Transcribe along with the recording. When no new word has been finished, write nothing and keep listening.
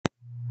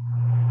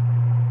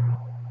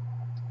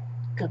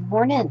Good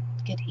morning,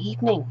 good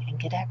evening, and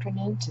good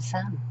afternoon to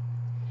some.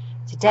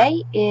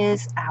 Today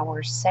is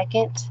our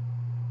second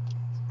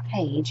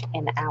page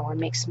in our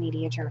mixed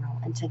media journal,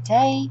 and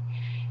today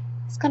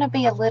it's going to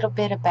be a little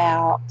bit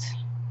about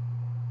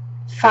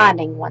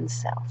finding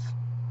oneself.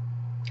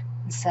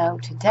 And so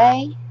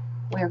today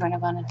we are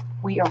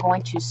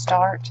going to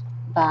start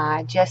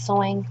by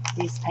gessoing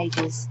these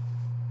pages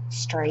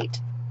straight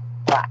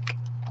black.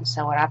 And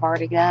so what I've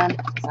already done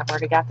is I've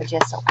already got the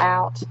gesso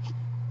out,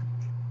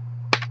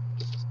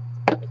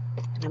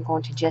 and I'm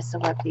going to gesso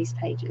up these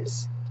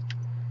pages.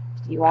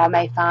 You all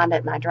may find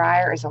that my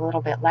dryer is a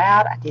little bit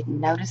loud. I didn't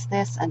notice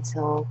this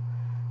until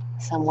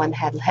someone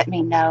had let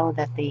me know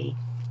that the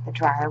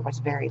dryer was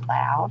very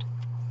loud.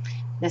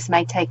 This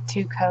may take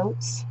 2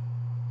 coats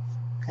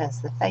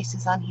because the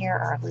faces on here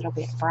are a little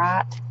bit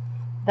bright,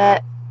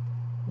 but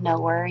no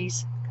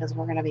worries because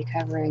we're going to be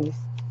covering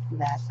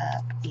that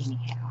up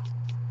anyhow.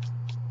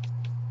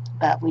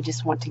 But we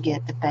just want to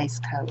get the base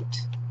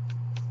coat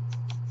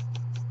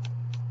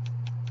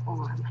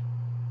on.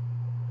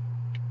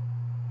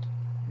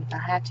 If I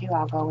had to,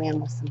 I'll go in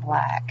with some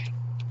black.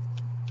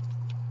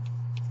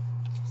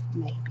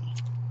 Maybe.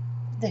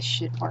 This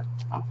should work.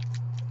 Oh.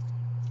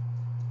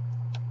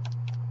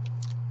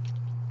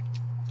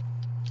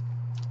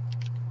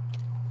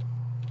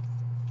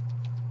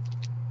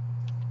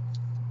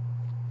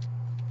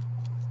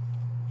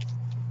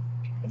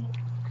 Okay,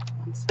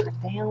 one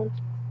side down.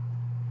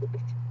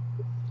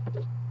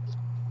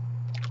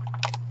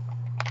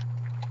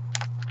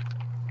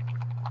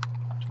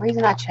 The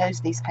reason I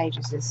chose these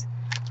pages is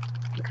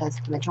because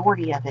the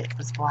majority of it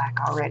was black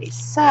already.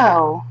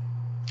 So,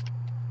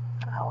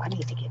 I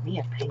need to get me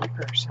a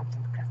paper or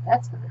something because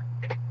that's going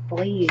to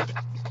bleed.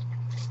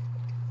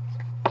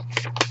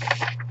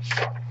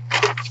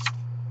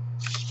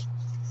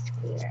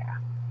 Yeah,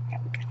 there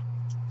we go.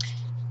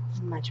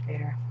 Much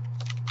better.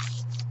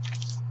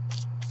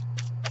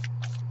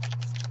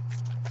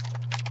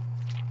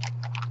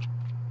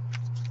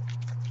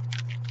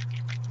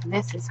 And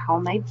this is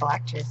homemade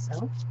black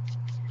gesso.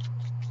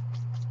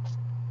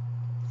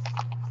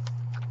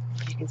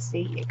 As you can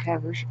see, it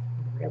covers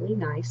really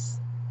nice.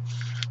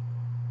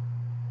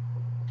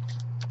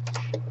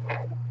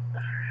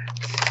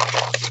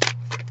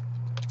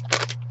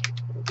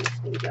 Get these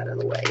things out of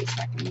the way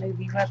so I can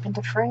move you up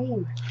into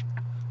frame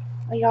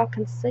so y'all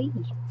can see.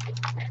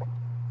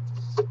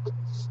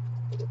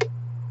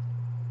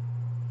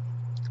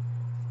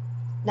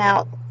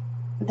 Now,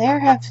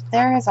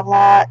 there's a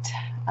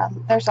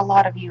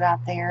lot of you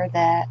out there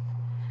that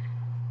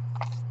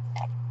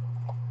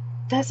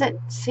doesn't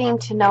seem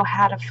to know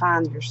how to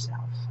find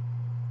yourself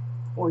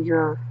or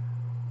your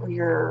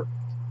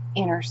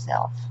inner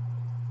self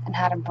and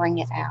how to bring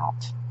it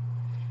out.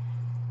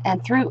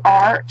 And through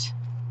art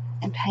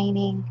and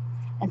painting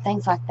and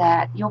things like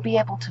that, you'll be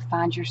able to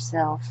find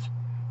yourself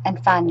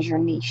and find your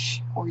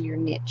niche or your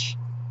niche,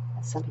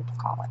 as some people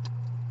call it.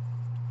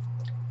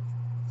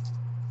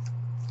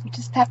 You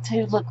just have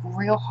to look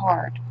real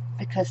hard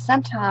because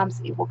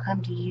sometimes it will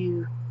come to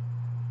you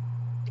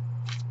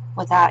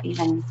without you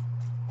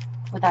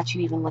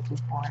even looking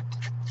for it.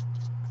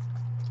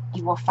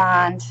 You will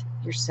find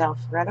yourself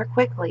rather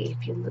quickly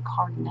if you look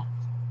hard enough.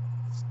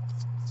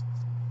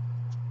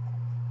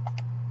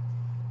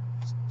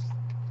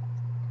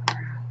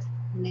 Alright,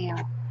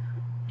 now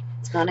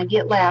it's going to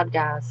get loud,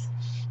 guys.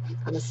 I'm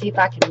going to see if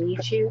I can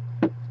mute you.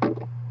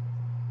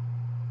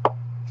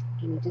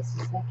 Give me just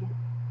a second.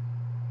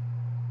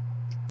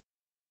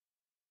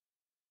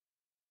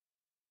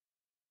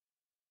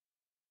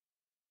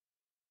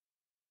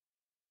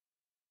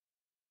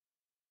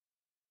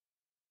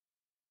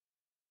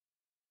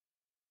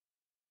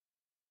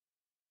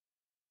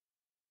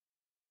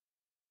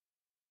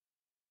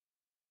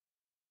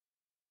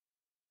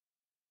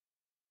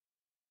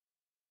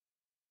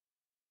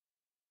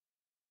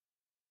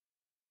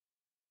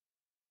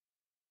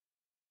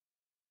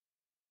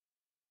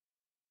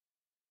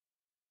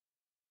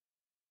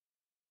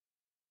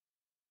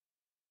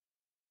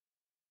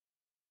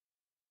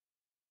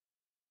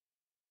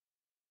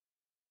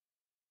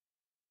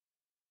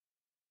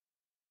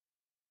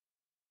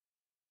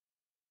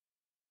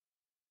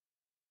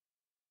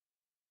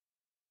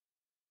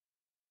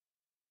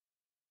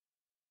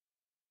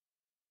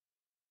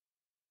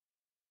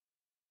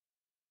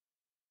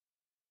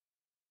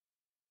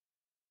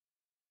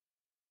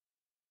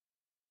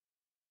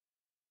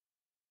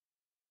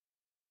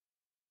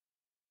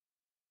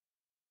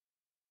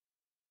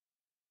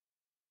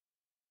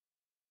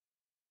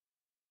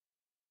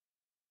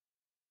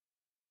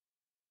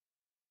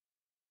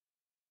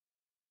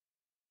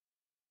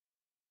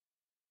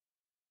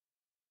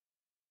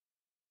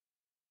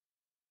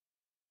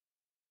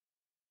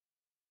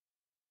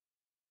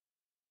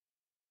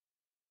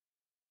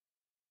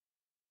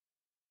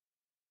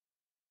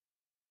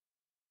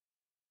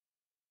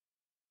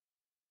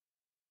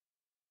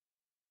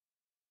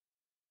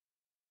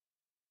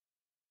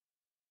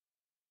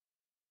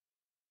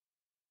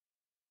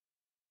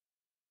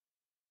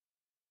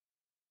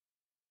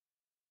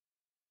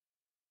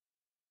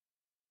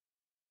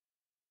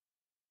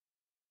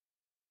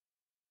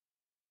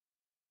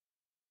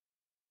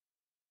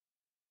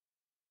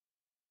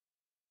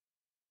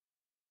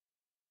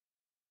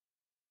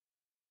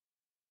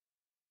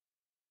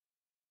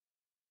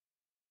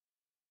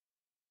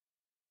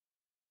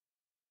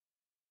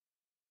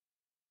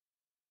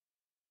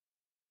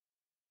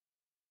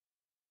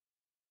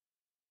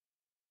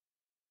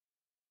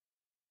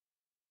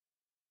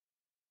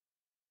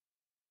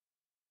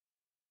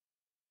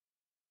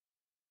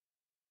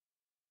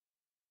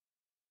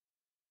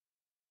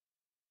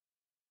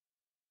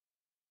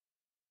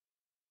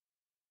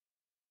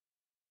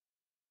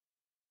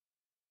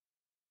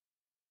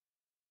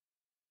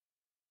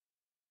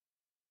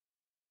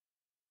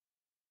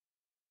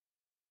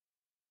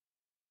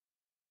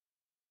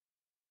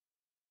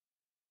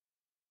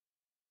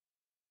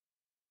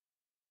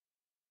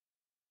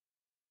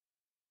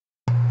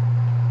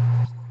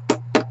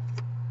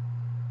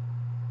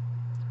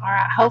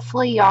 Alright,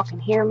 hopefully y'all can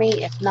hear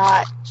me. If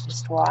not,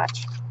 just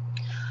watch.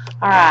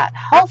 Alright,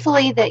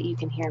 hopefully that you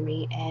can hear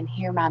me and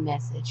hear my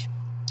message.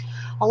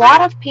 A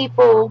lot of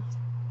people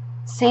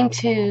seem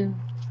to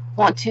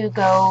want to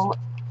go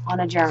on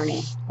a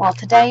journey. Well,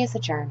 today is a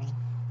journey.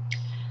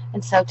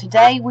 And so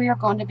today we are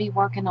going to be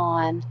working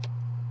on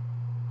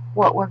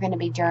what we're going to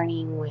be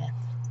journeying with.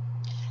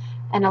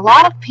 And a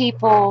lot of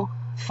people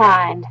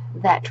find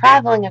that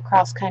traveling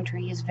across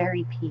country is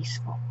very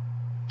peaceful.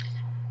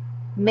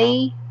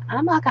 Me,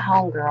 I'm like a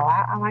homegirl.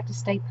 I like to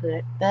stay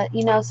put. But,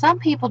 you know, some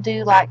people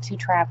do like to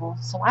travel,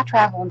 so I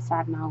travel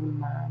inside my own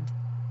mind.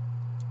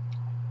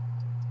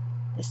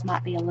 This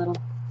might be a little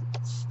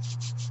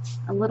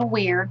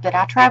weird, but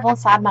I travel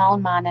inside my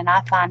own mind and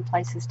I find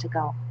places to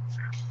go.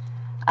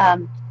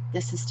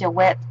 This is still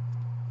wet,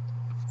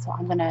 so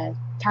I'm going to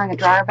turn the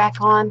dryer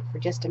back on for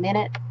just a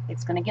minute.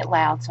 It's going to get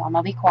loud, so I'm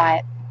going to be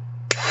quiet.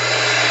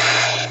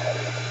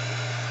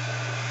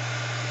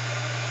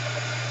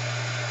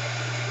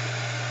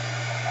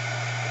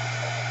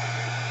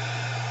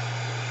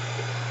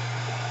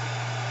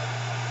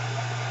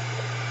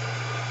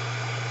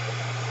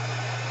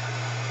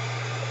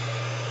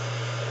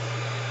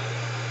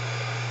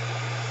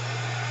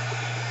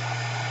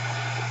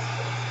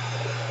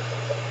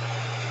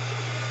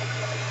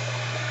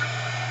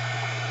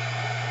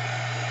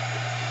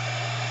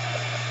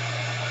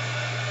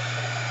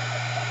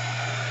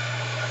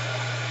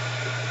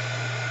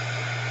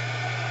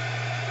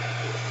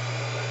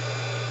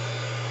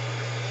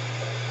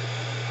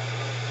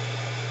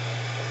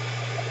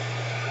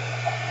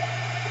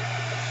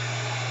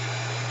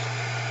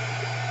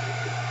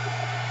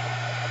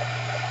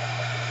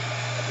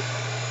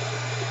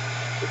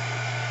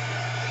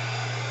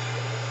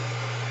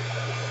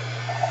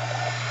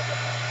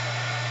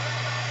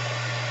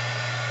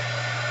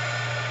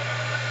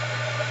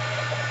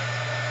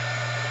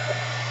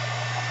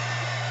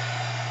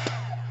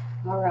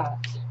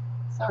 Alright,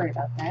 sorry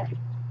about that.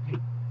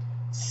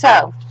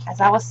 So,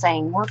 as I was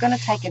saying, we're going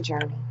to take a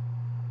journey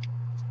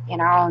in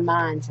our own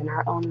minds and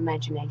our own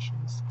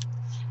imaginations.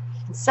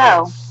 And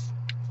so,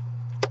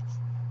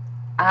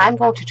 I'm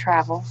going to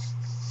travel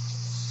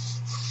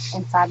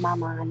inside my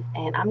mind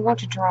and I'm going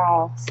to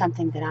draw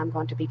something that I'm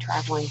going to be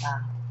traveling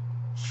by.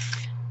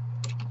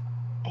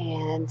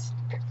 And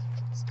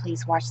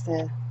please watch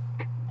the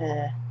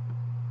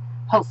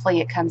hopefully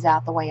it comes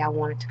out the way I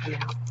want it to come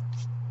out.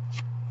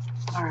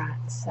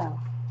 Alright, so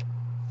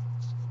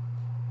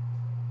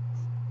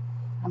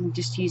I'm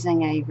just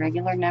using a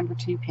regular number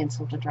 2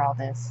 pencil to draw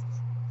this.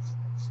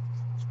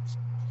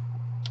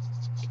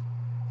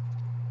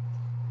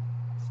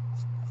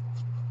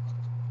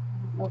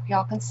 I don't know if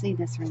y'all can see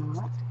this or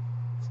not.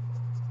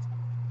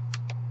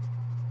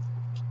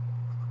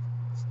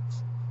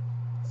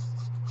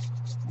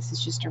 This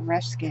is just a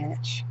rough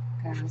sketch,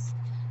 guys.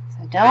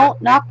 So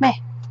don't knock me.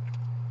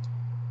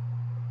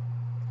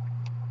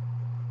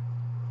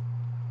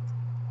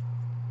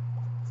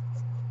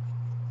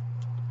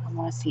 I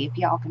want to see if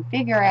y'all can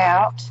figure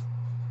out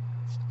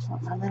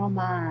what my little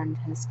mind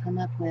has come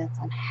up with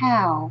on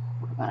how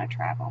we're going to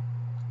travel.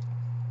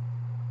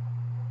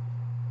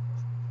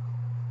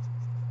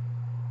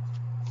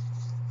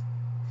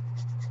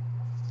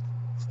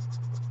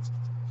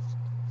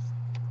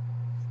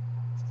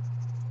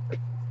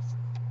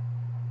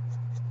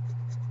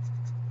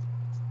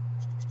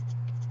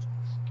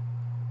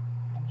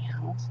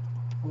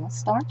 And we'll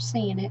start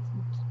seeing it.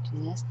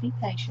 Just be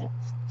patient.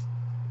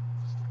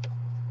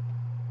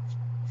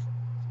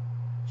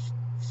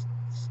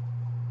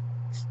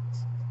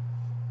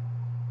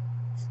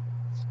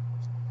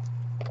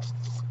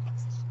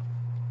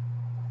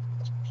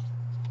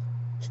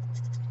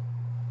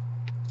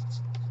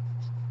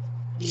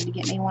 I need to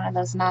get me one of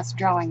those nice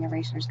drawing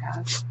erasers,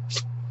 guys.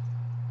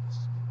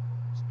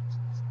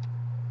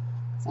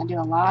 So I do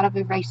a lot of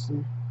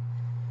erasing.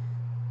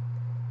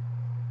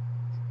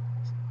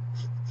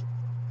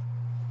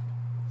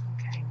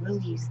 Okay, we'll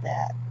use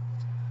that.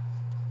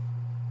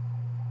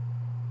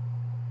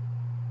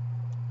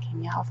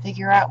 Can y'all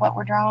figure out what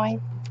we're drawing?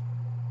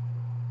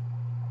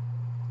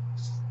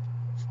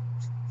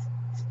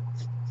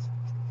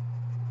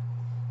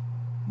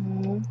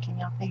 Can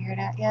y'all figure it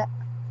out yet?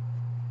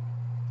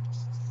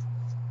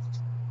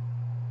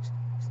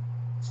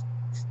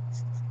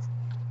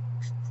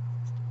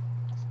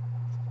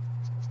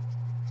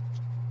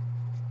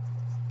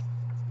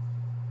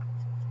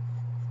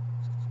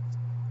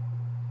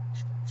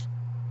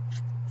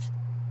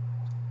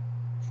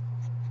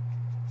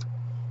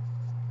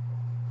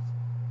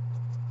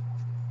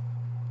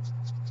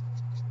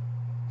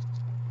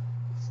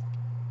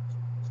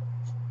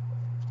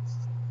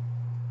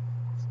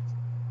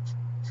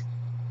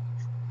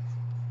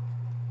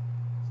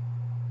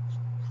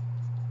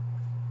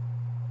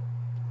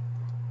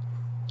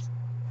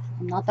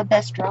 I'm not the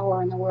best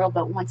drawer in the world,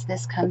 but once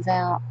this comes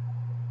out,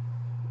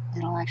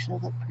 it'll actually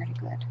look pretty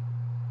good.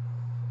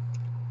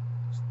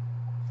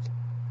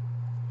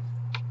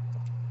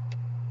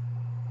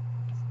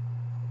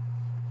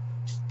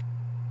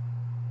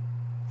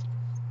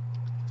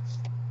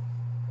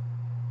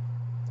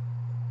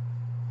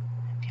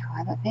 I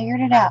haven't figured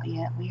it out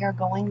yet. We are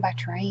going by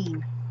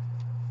train.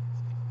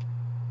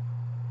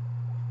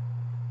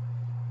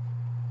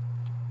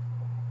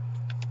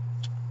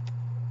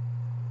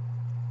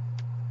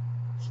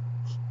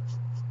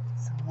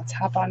 So let's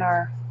hop on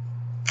our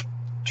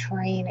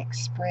train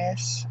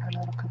express, our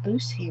little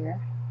caboose here.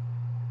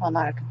 Well,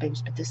 not a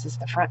caboose, but this is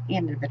the front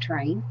end of the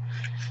train.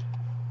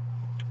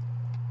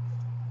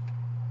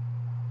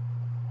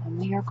 And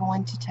we are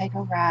going to take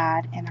a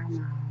ride in our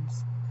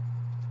minds.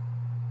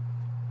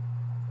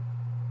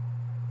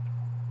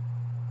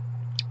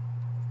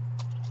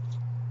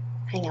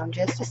 Hang on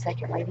just a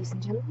second, ladies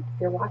and gentlemen.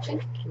 If you're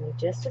watching, give me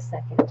just a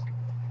second.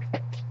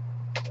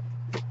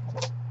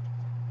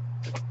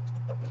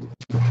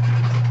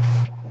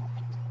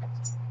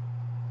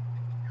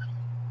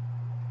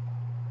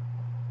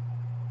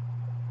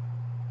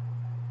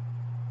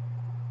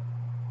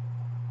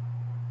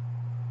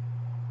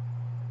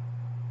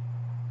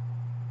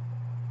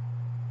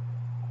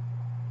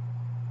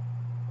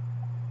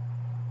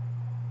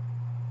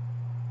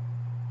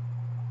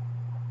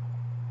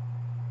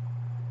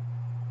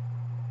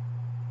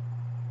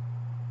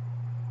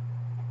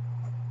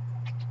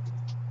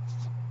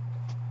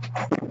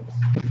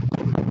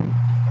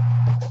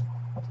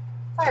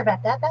 Sorry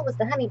about that. That was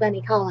the honey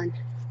bunny calling.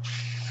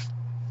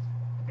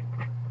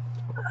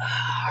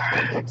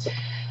 Alright.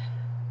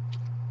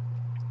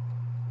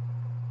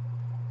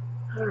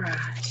 Alright.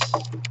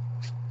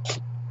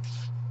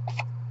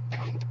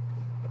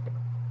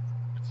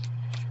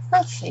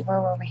 Let's see, where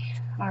were we?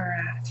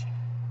 Alright.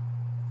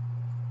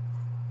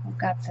 We've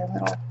got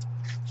the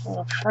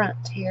little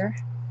front here.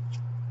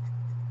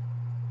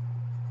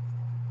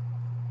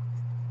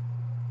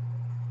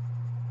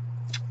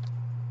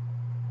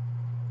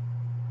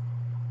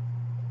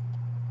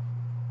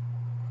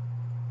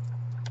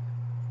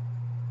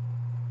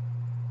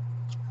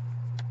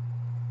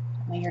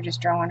 We are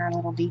just drawing our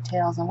little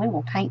details, and we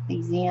will paint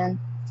these in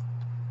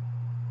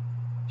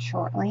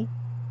shortly.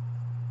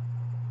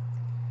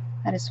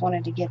 I just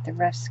wanted to get the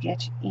rough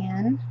sketch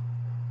in.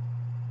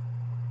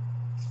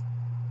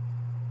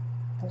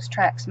 Those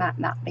tracks might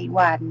not be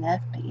wide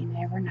enough, but you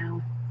never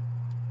know.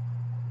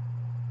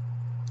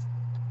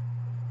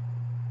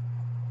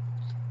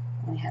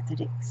 We have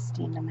to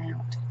extend them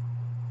out.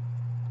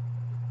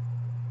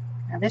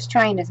 Now this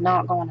train is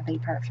not going to be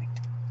perfect.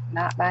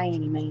 Not by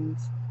any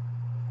means.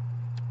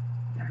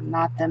 I'm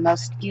not the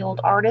most skilled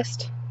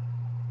artist,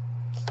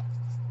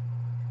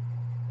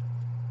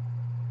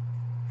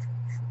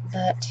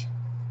 but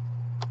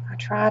I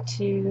try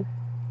to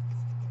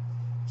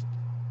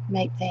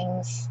make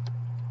things,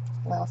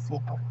 well,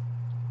 simple.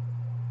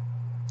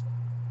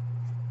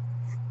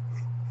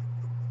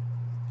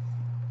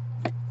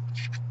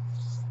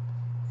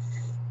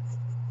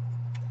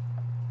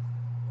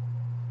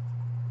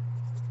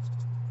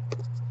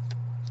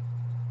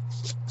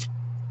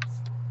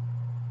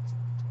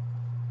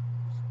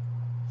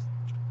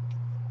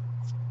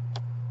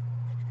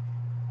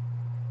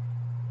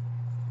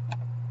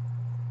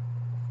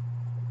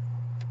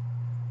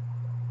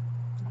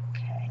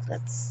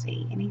 Let's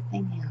see,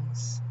 anything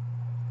else?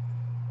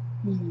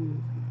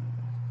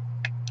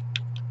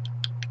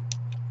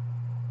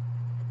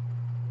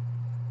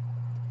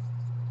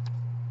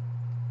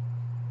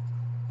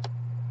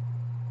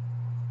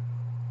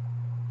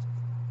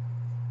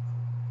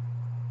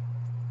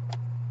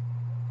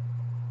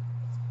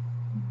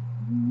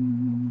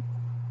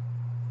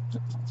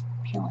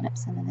 Peeling up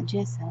some of the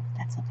gesso, but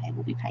that's okay,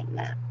 we'll be painting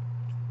that.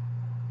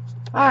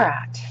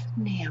 Alright,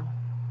 now,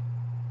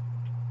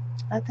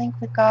 I think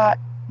we've got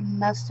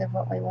most of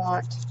what we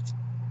want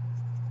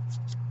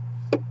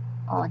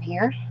on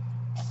here.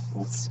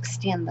 Let's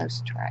extend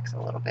those tracks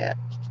a little bit.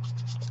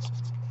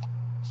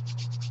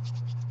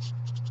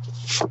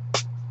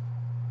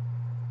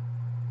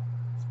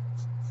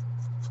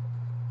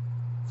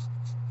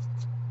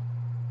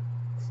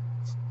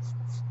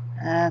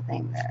 I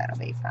think that'll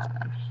be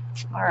fine.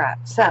 Alright,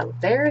 so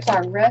there's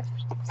our rough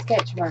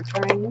sketch of our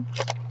train.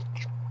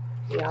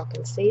 Y'all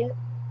can see it.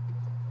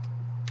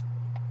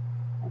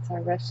 That's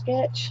our rough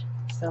sketch.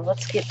 So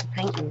let's get to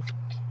painting,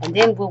 and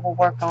then we will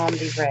work on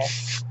the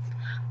rest.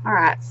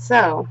 Alright,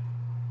 so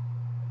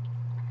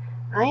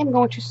I am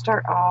going to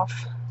start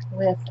off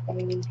with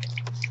a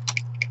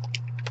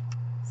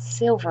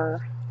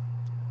silver.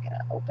 I'm going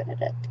to open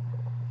it up.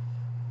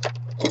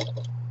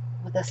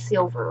 With a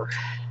silver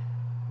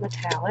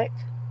metallic.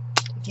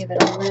 Give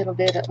it a little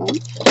bit of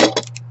oomph.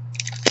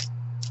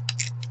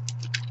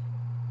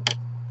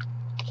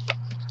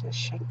 Just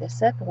shake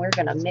this up, and we're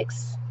going to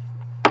mix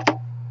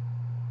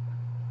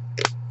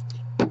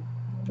a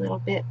little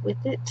bit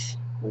with it.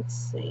 Let's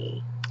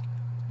see.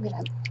 I'm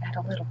going to add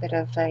a little bit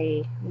of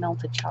a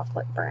melted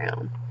chocolate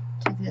brown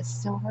to this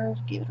silver.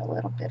 Give it a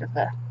little bit of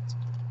a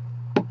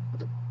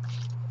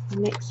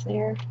mix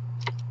there.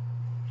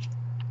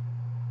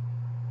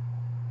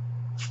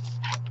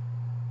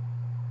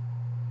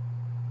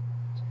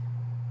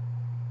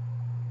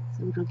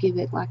 So it'll give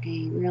it like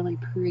a really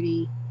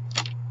pretty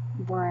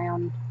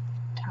brown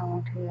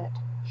tone to it.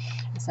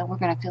 And so we're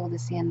going to fill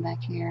this in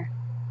back here.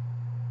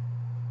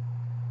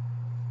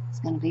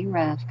 going to be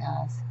rough,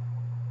 guys.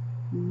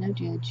 No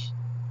judge.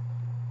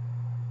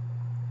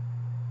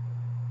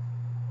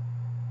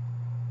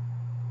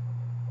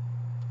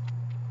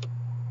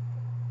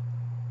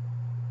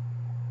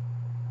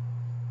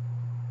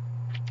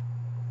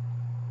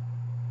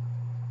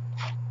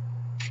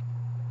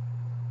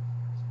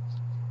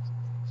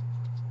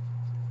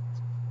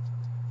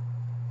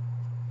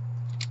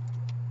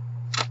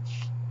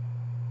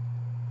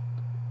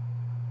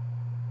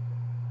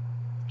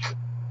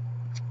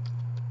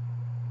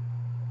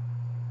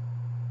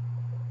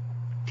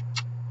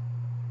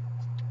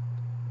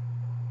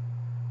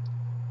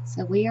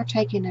 So we are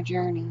taking a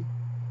journey.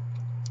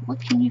 What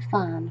can you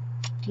find?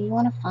 Do you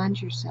want to find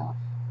yourself?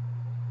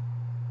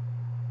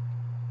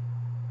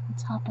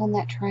 Let's hop on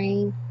that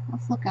train.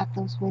 Let's look out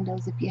those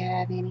windows if you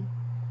have any.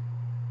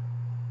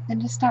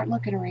 And just start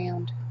looking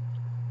around.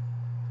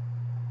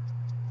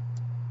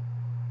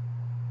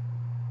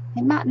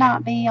 It might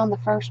not be on the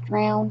first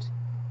round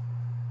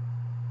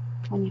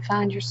when you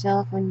find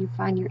yourself, when you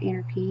find your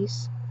inner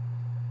peace.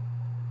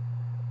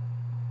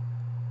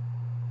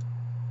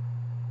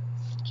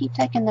 Keep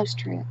taking those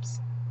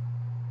trips.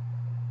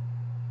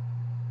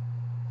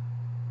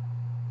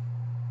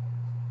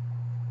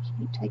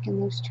 Keep taking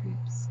those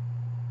trips.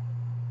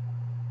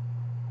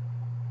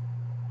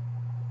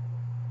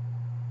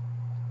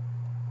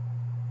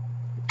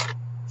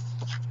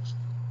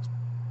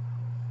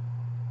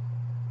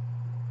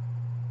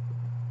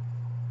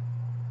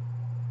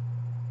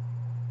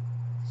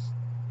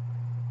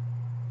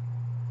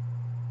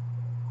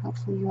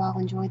 Hopefully you all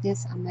enjoyed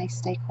this. I may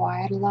stay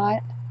quiet a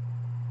lot.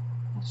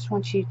 I just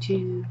want you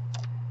to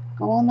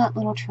go on that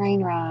little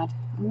train ride.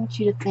 I want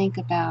you to think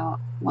about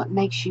what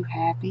makes you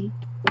happy,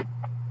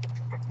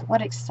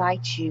 what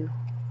excites you,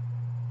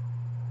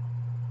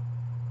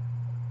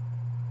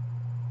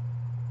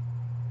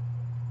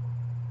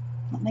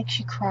 what makes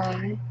you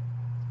cry,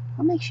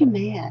 what makes you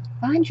mad.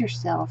 Find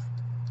yourself.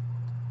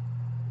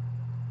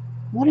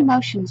 What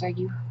emotions are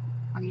you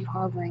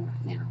harboring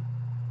right now?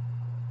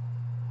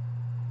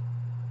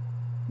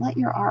 Let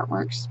your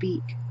artwork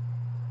speak.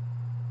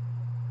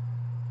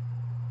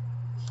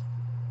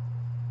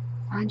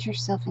 Find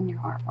yourself in your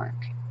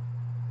artwork,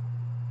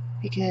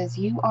 because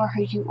you are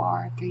who you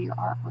are through your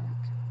artwork.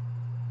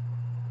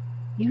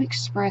 You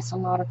express a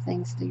lot of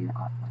things through your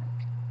artwork.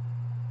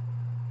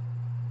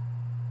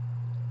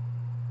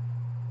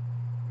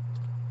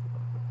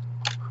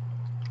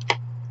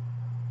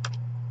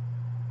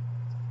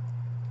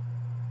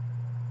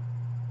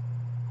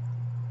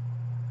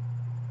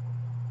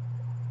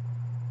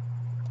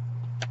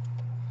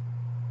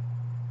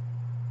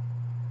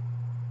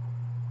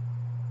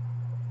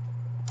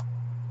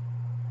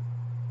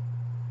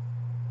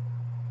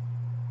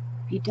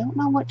 If you don't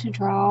know what to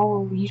draw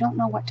or you don't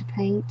know what to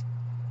paint,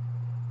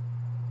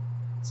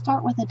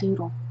 start with a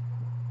doodle.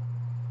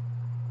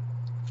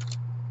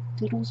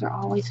 Doodles are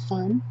always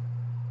fun.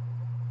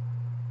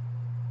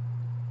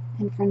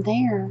 And from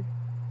there,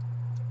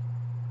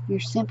 your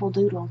simple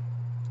doodle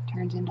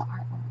turns into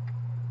artwork.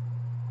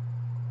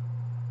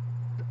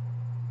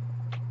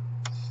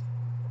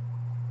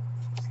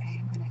 Okay,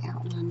 I'm going to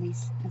outline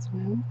these as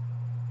well.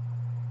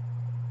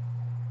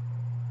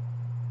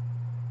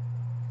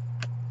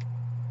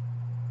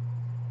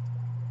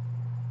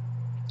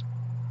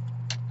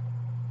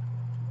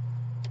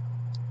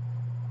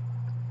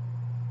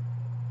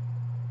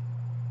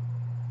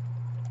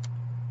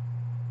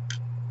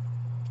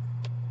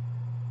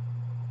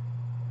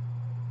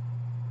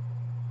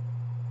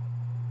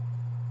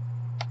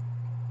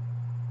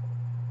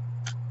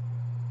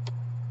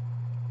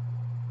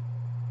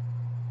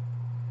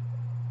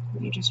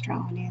 You're just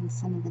drawing in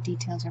some of the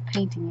details, or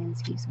painting in,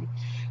 excuse me.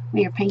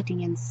 We are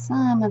painting in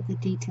some of the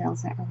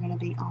details that are going to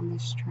be on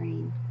this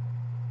train.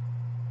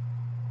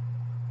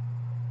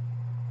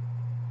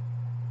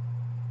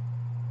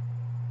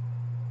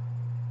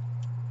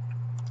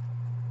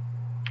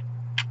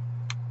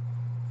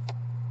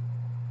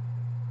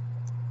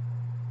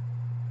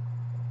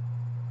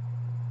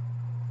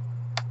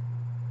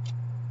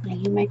 Now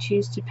you may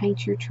choose to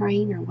paint your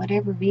train or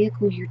whatever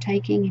vehicle you're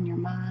taking in your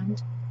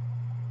mind,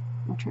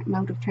 or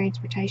mode of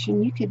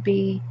transportation. You could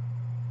be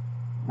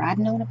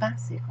riding on a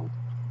bicycle,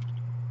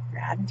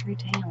 riding through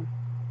town.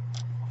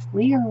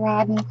 We are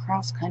riding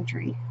cross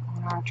country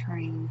on our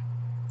train.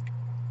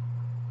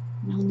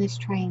 And on this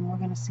train, we're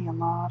going to see a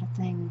lot of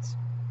things.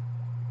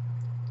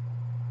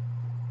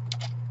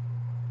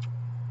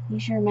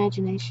 Use your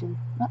imagination.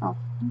 Uh-oh,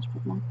 I just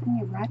put my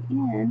finger right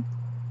in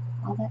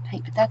all that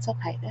paint, but that's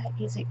okay. That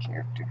gives it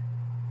character.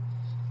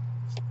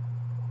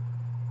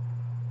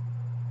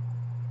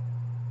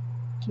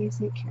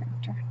 Gives it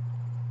character.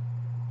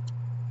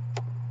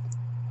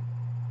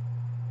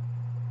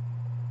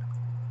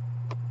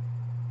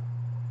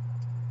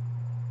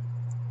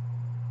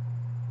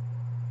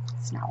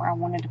 It's not where I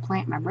wanted to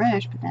plant my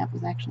brush, but that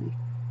was actually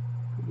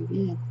pretty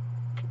good.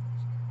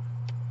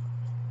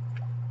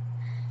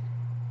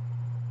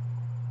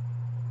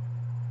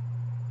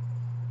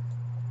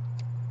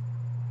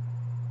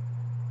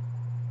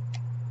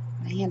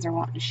 My hands are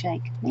wanting to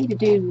shake. I need to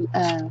do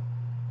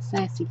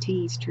sassy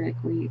tease trick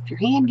where if your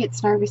hand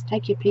gets nervous,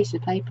 take your piece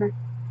of paper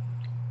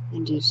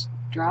and just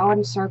draw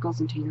in circles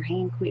until your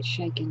hand quits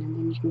shaking, and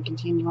then you can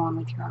continue on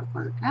with your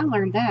artwork. I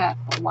learned that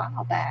a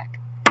while back.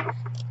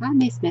 I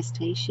miss Miss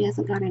T. She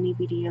hasn't got any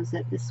videos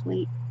up this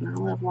week, and I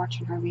love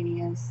watching her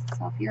videos.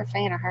 So if you're a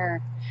fan of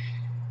her,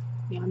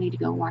 y'all need to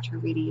go watch her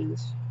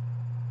videos.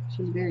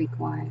 She's very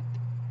quiet.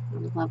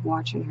 I love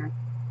watching her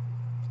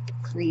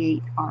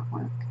create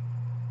artwork.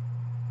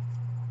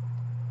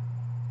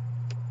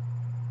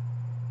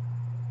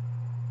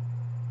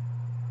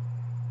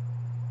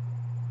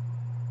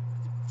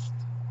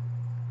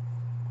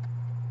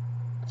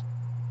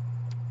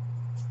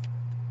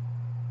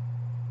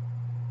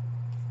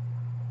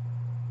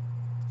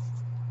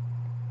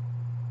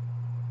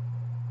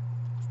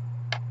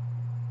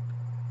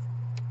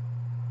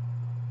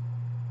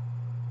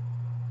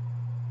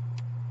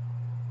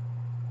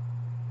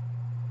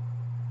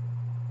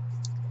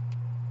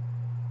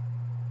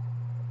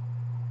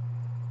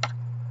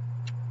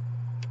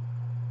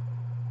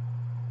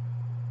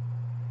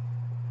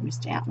 I'm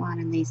just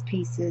outlining these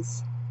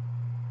pieces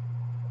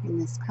in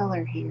this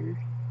color here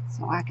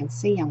so I can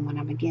see them when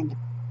I begin to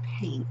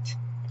paint.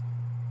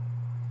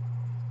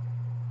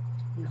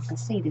 You can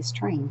see this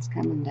train's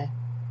coming to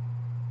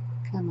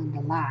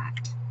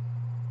light.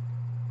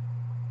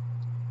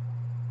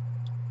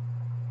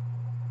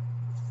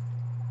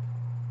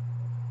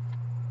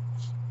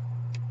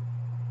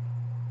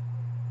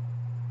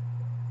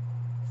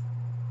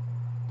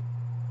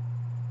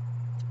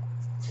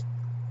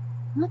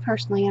 Well,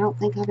 personally, I don't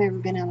think I've ever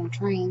been on a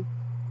train.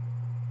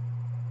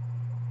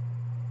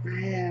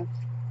 I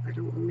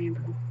don't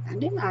remember.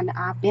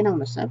 I've been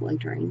on a subway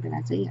train, but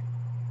that's it.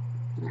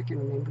 I can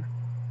remember.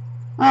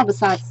 Well,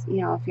 besides,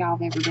 if y'all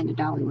have ever been to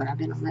Dollywood, I've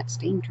been on that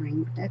steam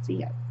train, but that's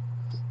it.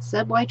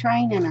 Subway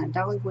train and a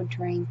Dollywood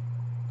train.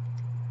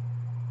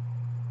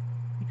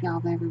 If y'all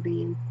have ever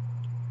been.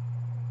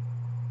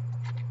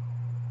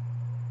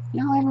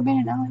 Y'all ever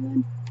been to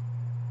Dollywood?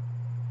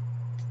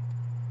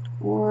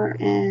 Or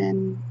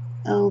in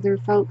other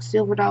folks,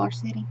 Silver Dollar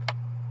City?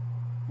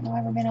 Y'all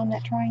ever been on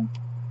that train?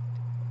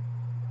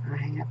 I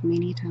have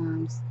many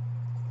times.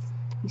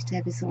 Used to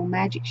have this little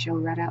magic show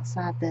right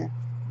outside the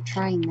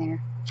train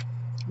there.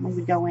 And we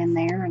would go in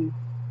there and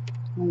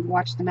we'd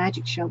watch the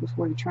magic show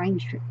before the train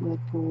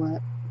would pull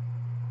up.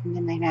 And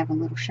then they'd have a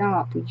little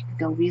shop where you could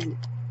go visit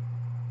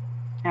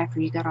after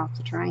you got off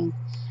the train.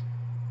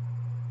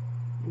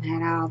 And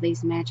had all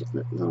these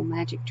little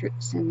magic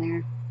tricks in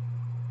there.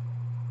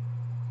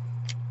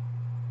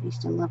 I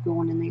used to love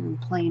going in there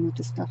and playing with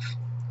the stuff.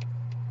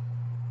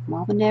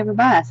 Mom would never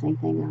buy us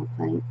anything, I don't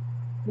think.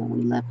 But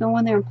we loved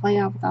going there and play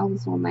off with all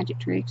these little magic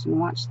tricks and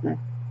watch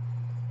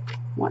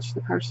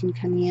the person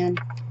come in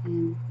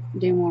and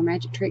do more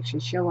magic tricks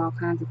and show all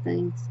kinds of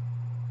things.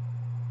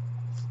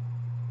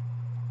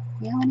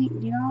 Any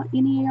of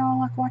y'all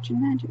like watching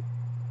magic?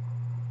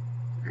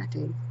 I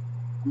do.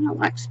 I don't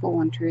like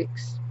spoiling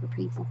tricks for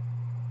people.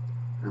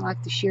 I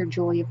like the sheer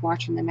joy of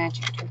watching the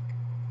magic trick.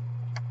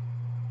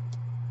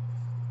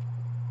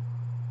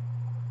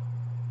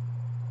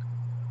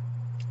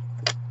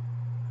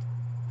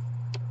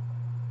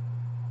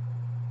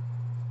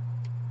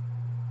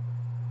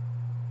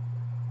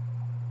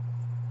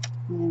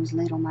 When I was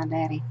little, my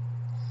daddy,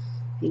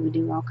 he would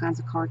do all kinds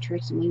of card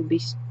tricks, and we would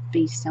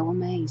be so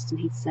amazed, and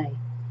he'd say,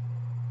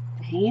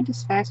 "The hand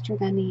is faster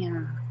than the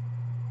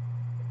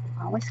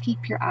eye. Always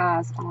keep your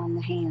eyes on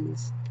the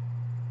hands."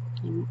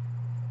 And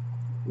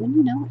when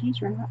you know it,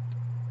 he's right.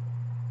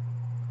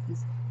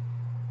 Because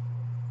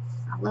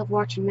I love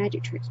watching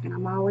magic tricks, but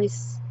I'm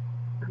always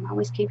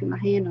keeping my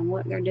hand on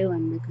what they're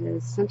doing,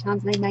 because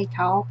sometimes they may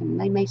talk and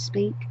they may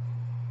speak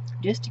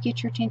just to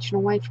get your attention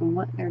away from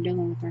what they're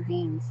doing with their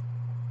hands.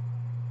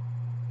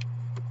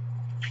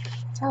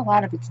 That's how a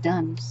lot of it's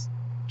done. It's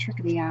trick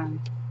of the eye.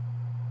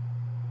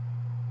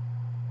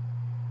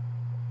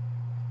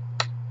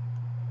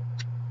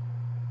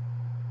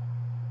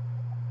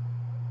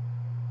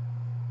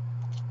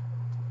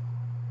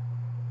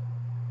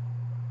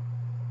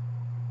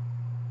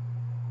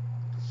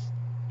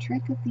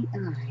 Trick of the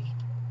eye.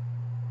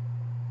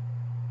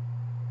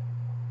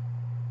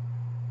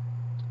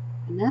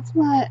 And that's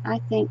what I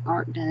think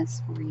art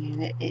does for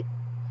you. It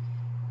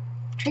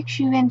tricks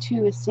you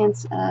into a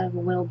sense of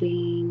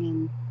well-being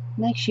and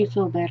makes you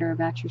feel better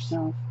about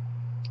yourself.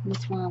 And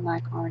that's why I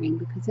like arting,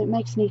 because it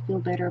makes me feel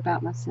better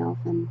about myself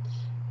and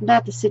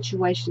about the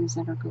situations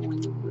that are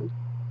going on.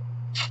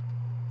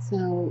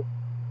 So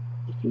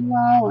if you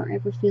all are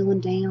ever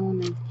feeling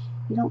down and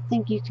you don't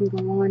think you can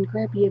go on,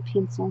 grab you a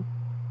pencil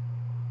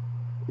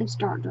and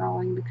start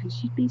drawing,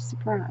 because you'd be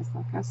surprised,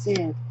 like I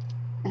said,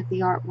 at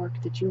the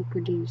artwork that you'll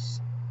produce.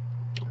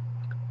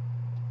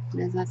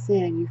 And as I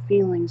said, your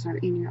feelings are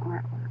in your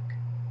artwork.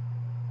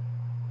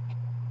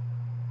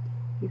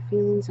 Your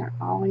feelings are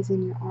always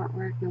in your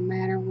artwork, no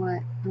matter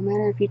what. No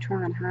matter if you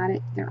try and hide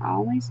it, they're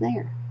always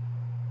there.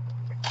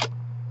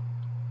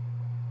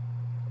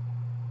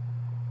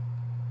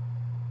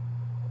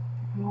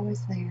 They're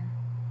always there.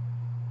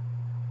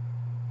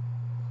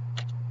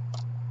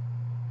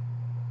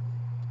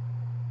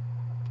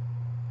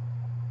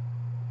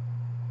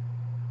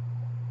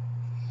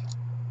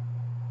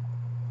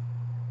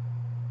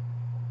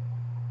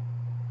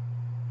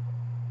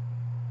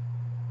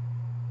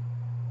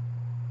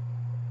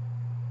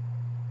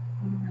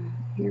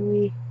 here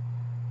we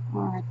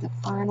are at the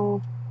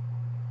final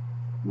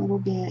little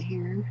bit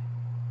here,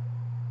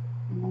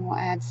 and then we'll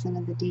add some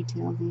of the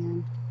details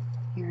in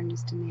here in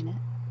just a minute.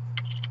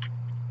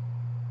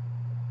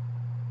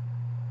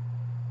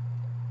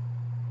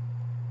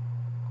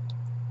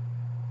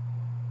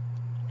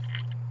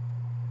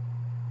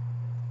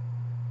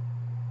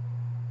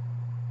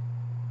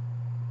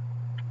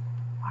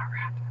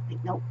 Alright, I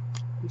think, nope,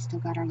 we still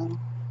got our little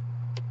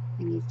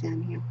thingies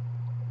down here.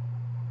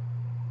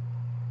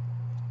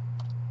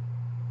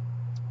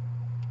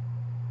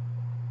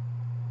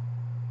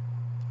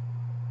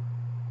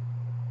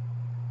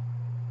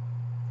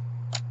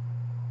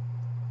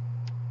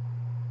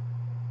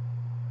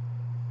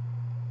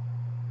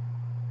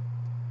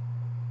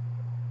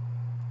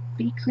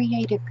 Be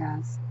creative,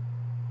 guys.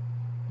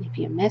 If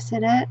you mess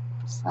it up,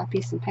 slap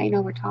you some paint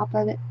over top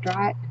of it,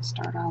 dry it, and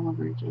start all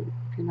over again.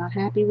 If you're not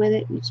happy with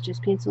it, it's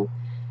just pencil,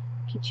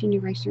 get you an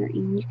eraser,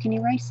 and you can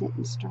erase it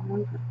and start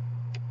over.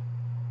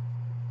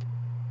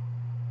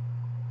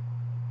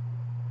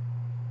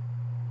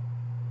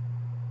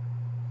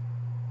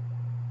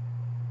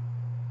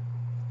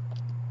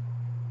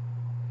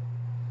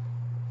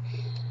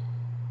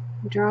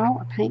 Draw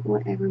or paint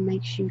whatever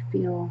makes you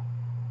feel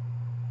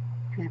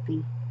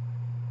happy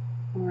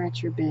or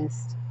at your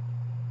best.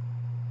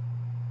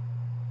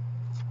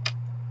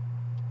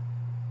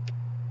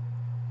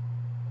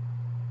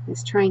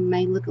 This train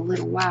may look a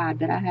little wide,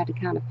 but I had to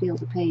kind of fill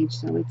the page,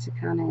 so it's a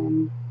kind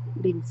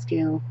of big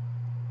scale.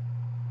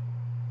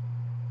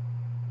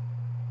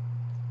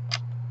 I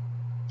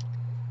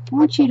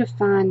want you to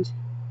find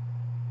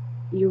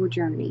your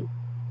journey.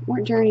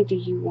 What journey do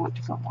you want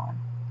to go on?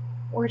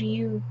 Where do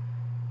you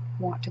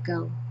want to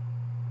go?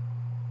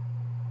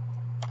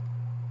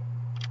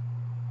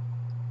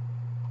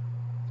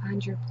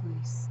 Find your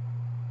place.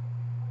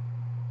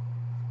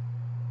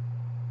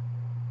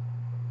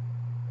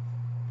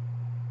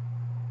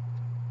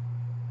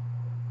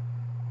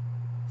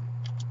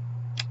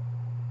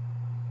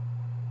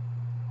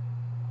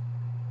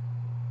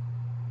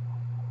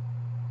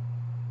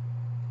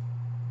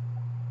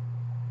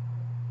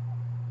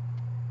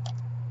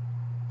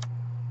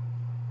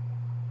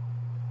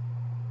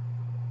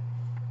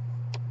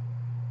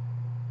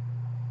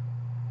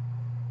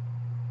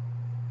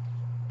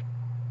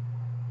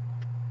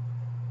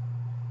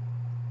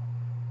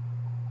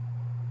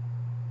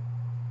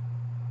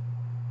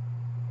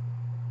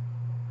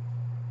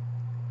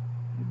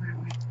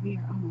 We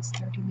are almost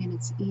 30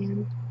 minutes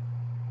in,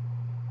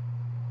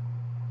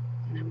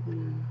 and I'm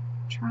gonna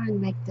try and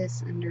make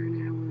this under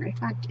an hour.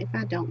 If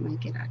I don't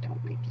make it, I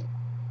don't make it.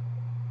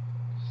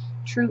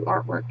 True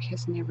artwork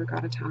has never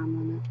got a time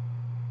limit.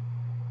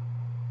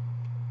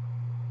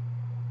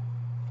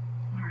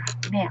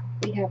 Alright, now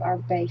we have our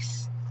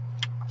base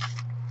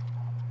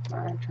for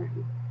our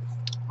train.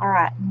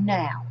 Alright,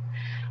 now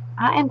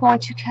I am going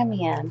to come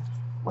in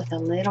with a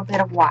little bit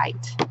of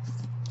white.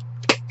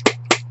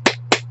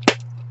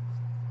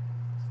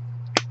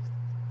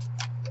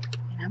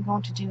 I'm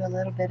going to do a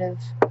little bit of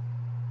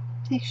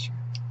texture.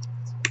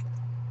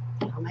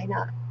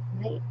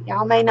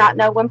 Y'all may not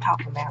know what I'm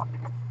talking about.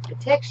 The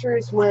texture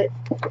is what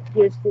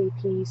gives the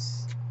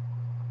piece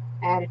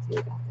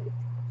attitude, I think.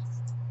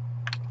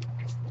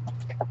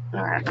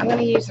 Alright, I'm going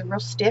to use a real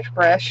stiff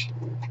brush.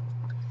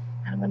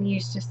 I'm going to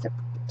use just a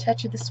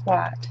touch of the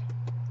spot.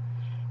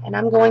 And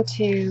I'm going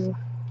to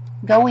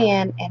go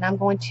in and I'm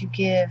going to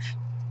give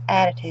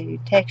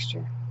attitude,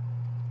 texture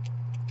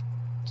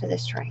to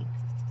this train.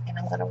 And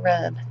I'm going to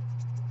rub,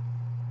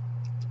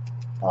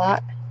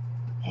 blot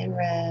and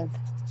rub,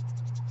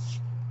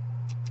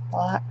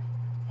 blot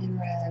and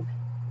rub,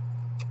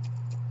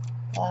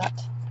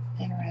 blot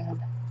and rub.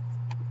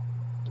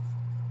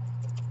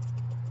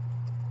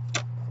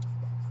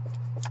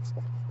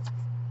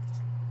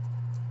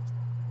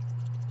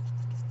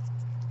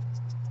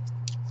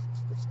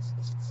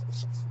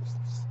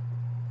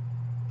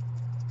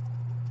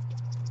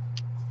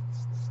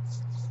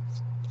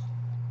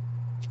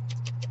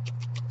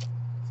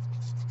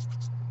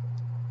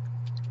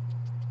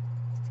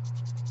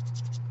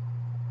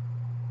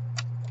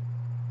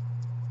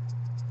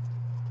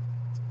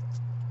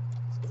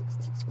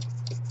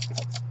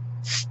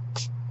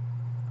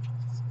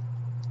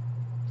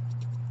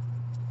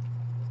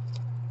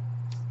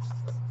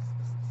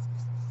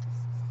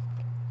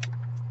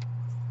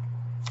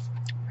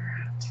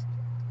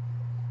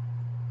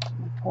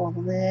 Pull a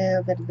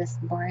little bit of this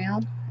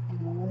brown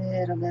and a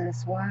little bit of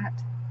this white.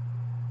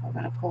 We're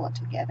going to pull it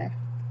together.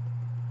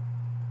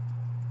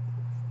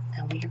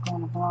 And we are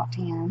going to blot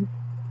in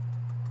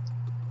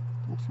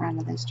the front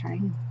of this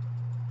train.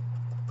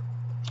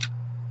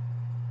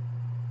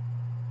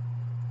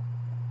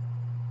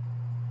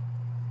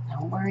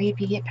 Don't worry if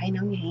you get paint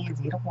on your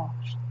hands, it'll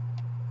wash.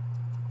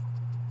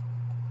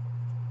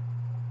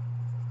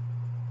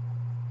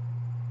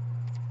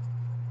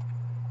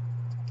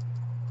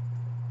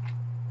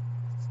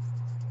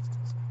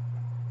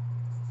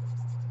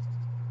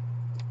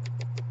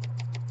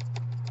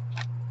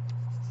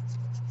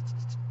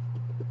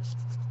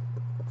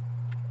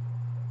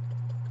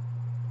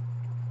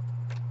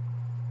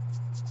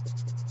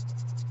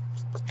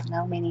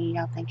 know many of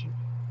y'all thinking,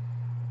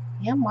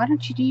 yeah, why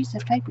don't you use a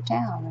paper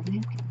towel or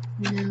napkin?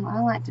 No,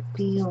 I like to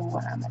feel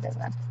what I'm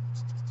doing.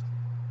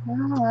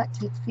 I like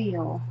to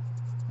feel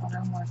what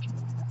I'm working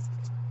with.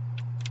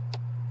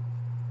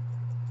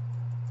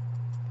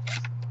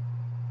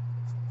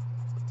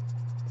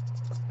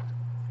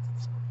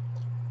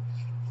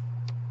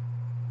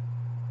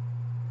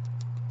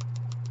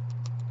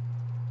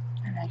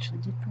 That actually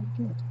did pretty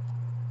good.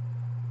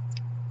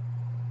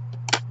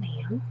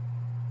 Now,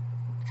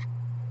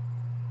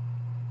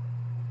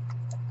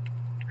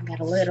 I got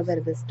a little bit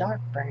of this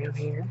dark brown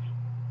here.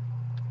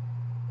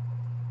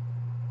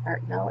 Or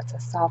no, it's a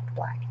soft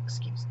black,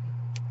 excuse me.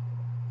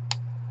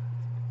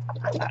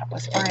 I thought it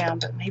was brown,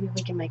 but maybe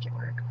we can make it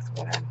work with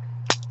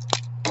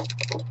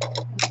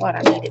what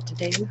I need it to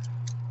do.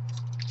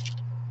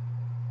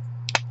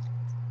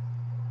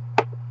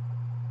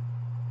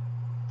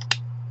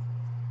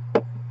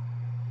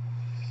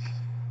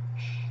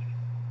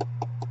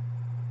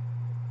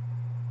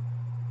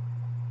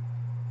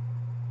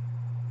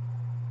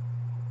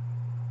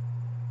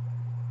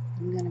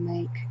 I'm going to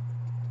make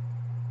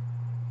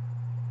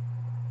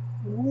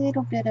a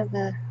little bit of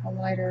a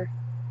lighter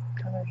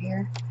color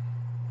here.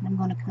 And I'm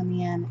going to come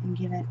in and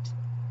give it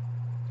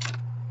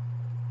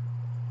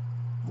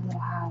a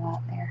little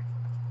highlight there.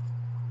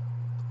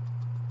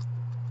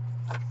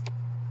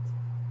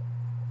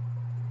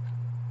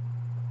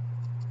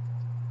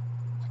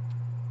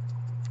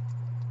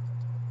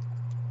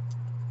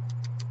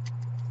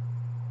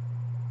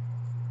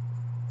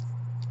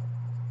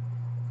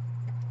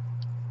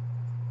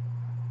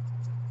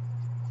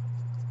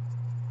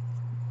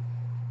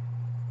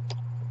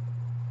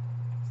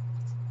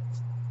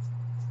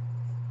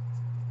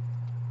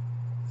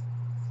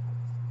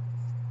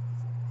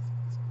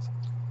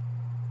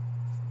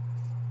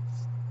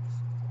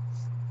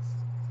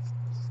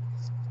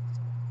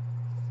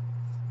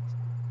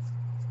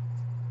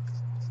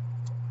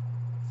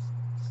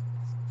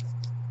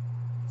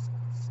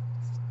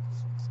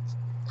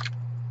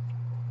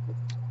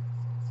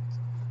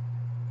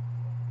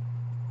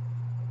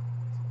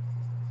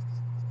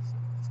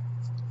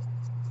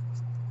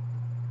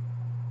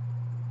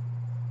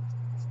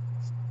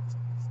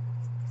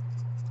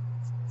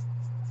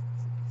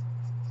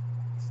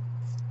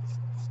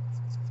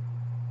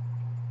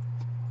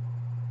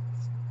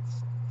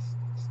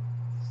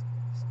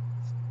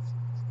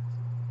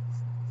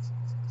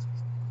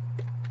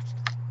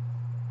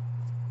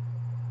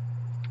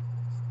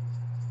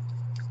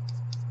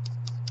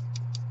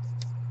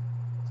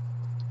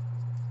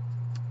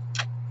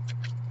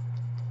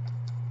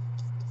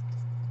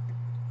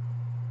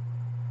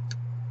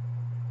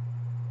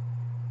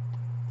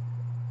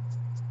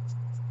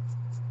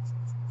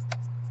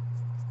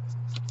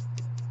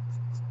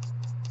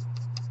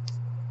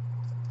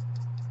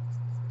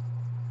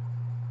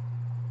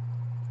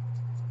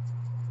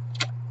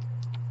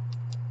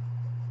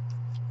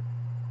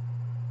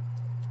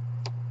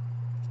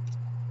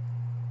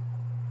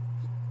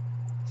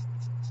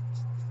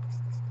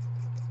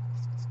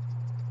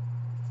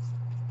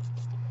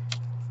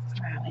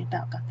 Alright, we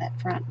about got that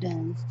front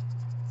done.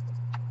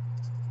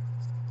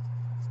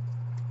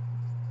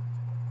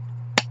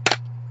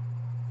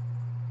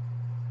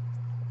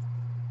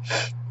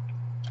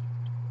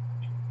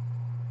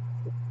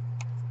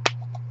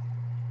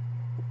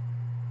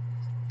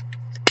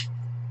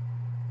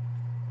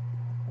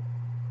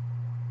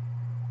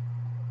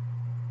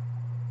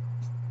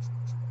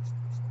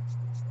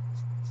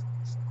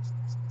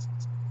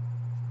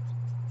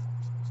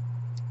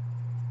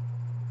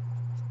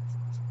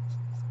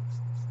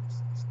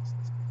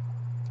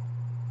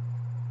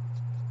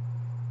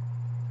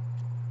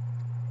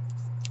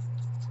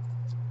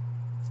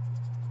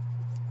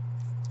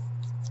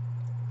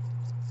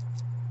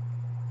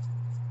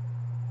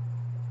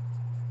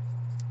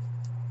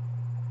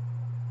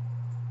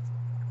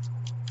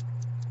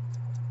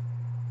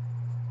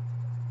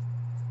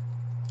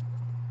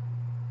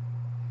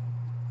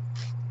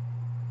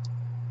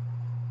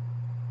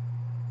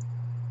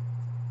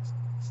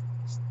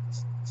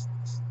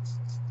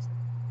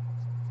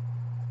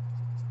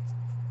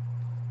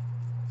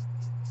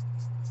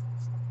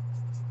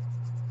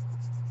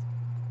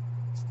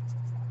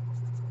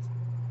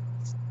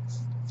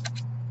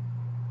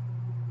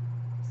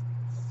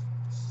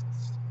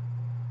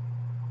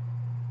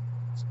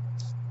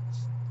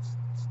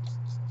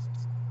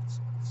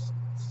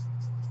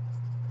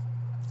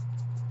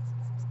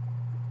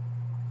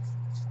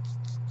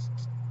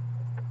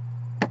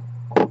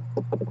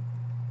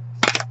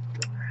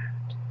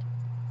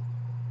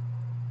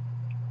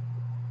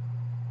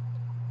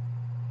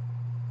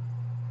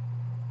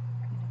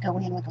 Go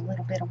in with a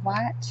little bit of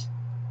white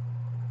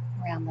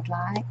around the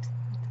light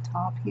at the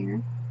top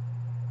here.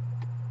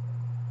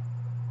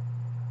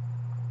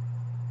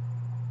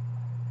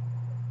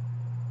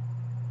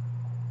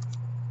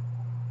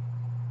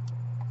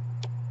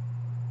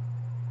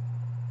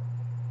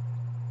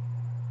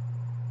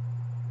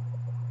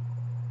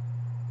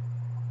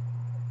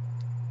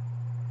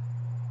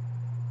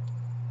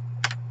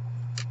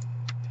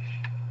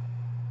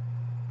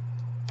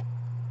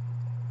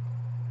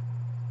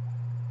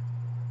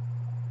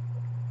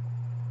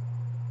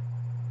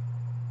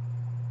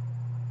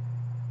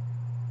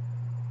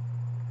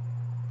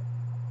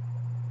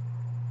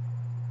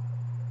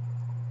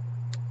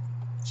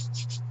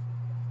 This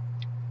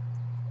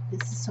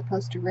is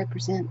supposed to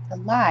represent the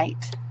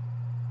light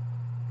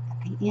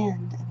at the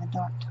end of a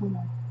dark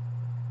tunnel.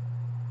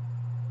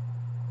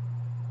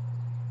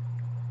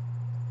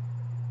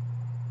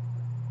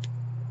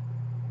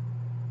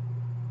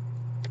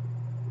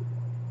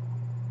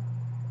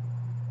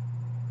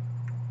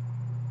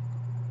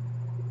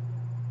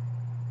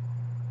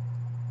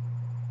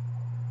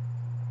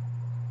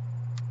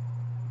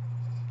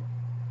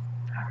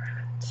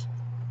 Alright,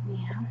 now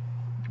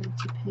I'm going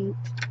to paint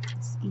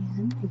this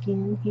in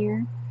again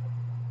here.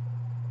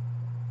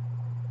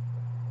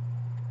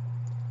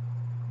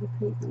 We'll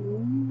paint a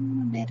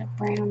little bit of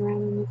brown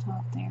around on the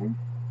top there.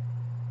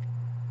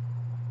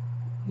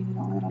 Give it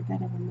a little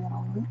bit of a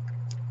metal look.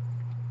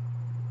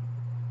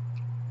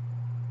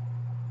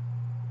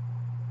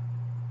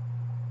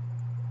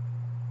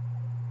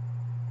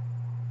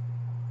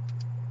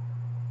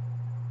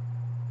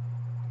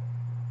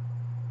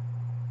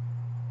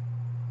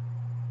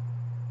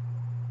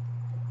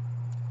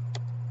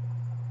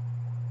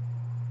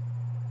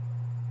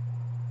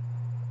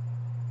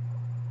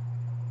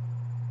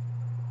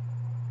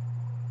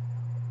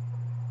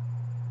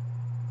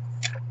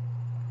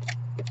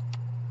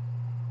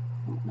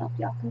 I don't know if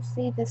y'all can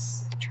see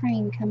this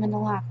train coming to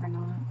life or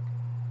not.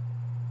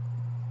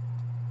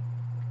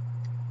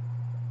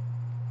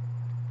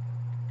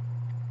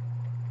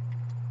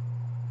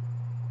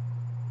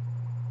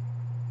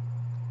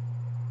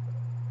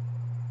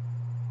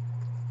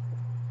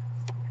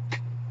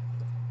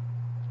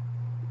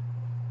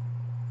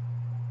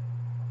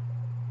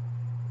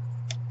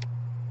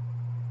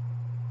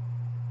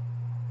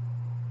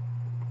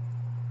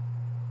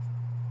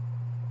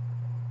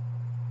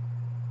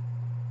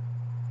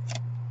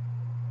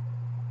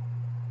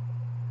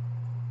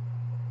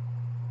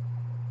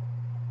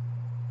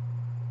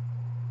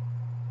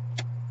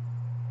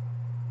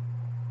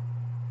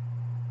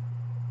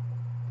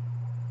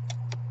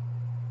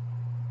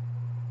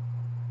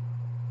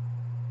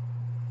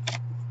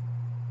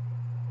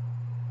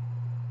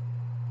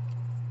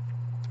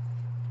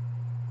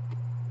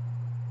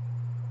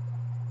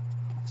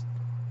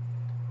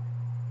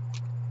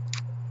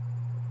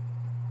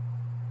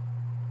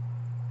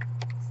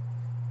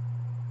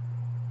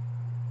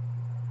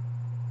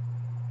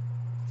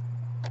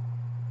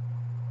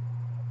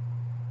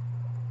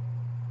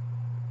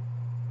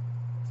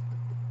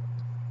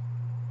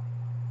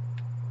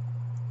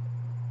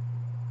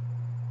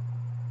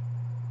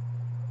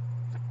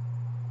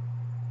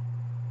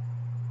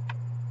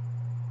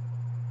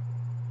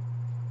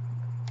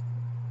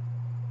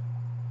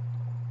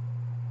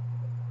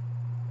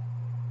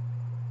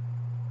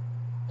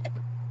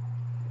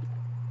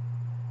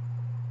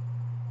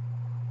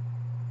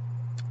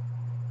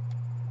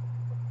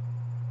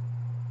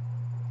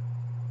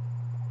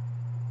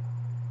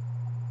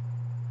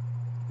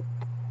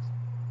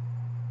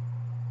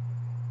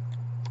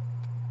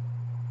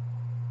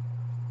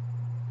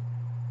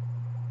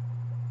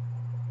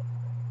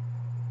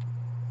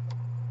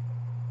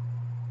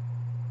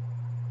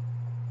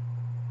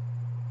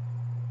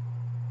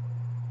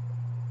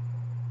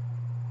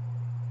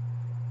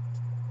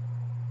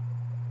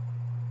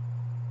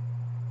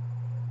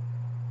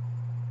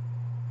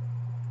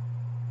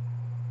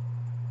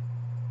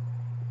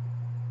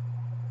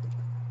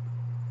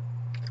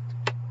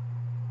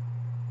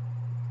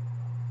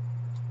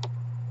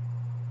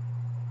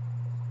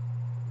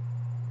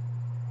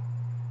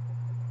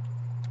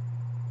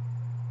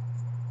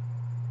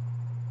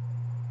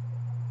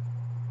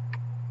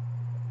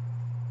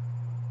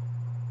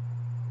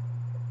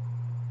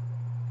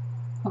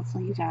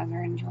 Hopefully you guys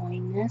are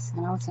enjoying this.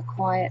 I know it's a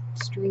quiet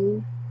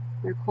stream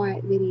or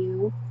quiet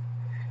video.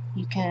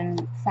 You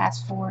can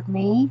fast forward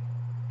me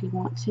if you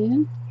want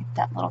to. Hit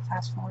that little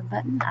fast forward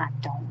button. I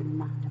don't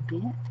mind a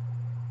bit.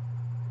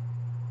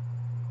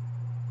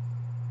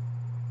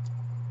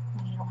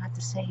 You don't have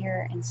to sit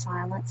here in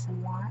silence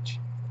and watch.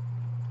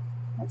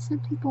 But some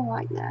people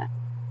like that.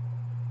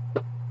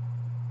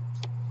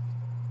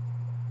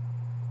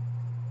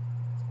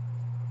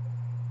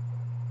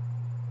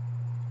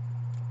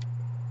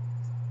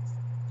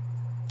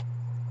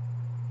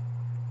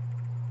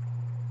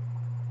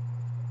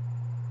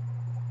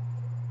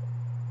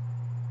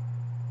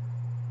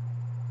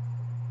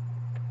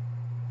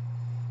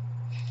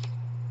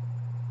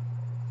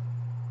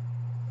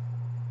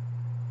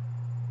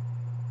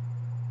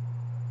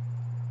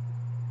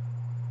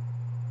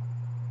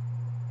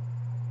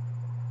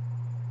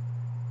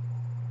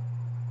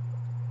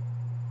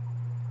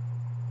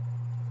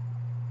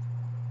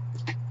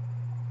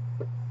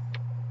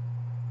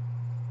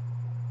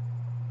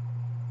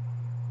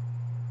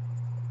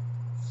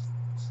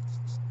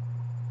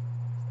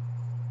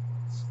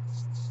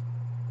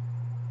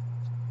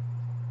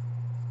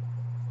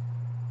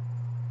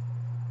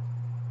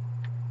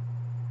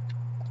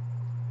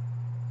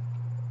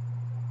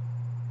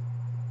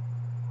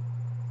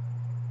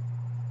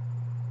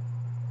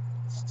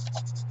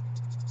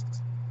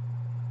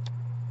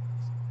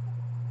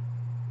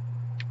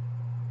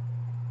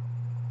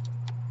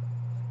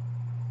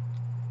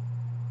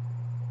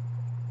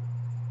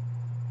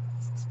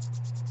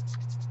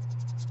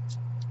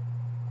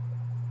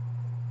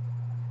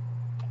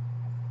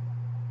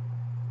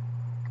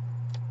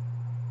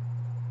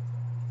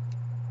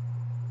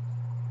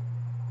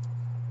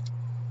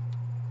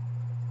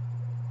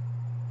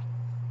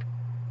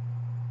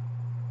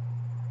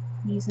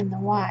 using the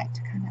white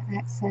to kind of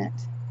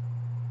accent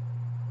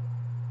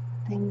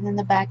things in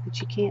the back that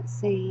you can't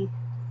see.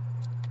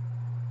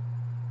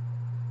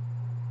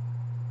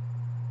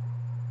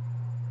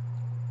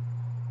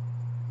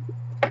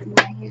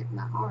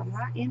 My arm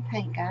right in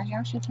paint, guys.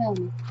 Y'all should tell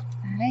me.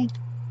 Hey,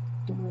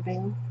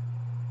 doorbell.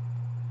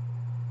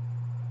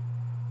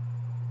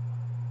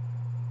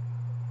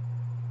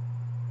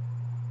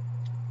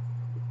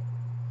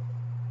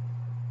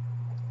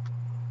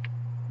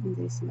 And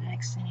do some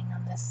accenting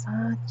on this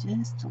side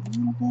just a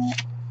little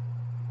bit.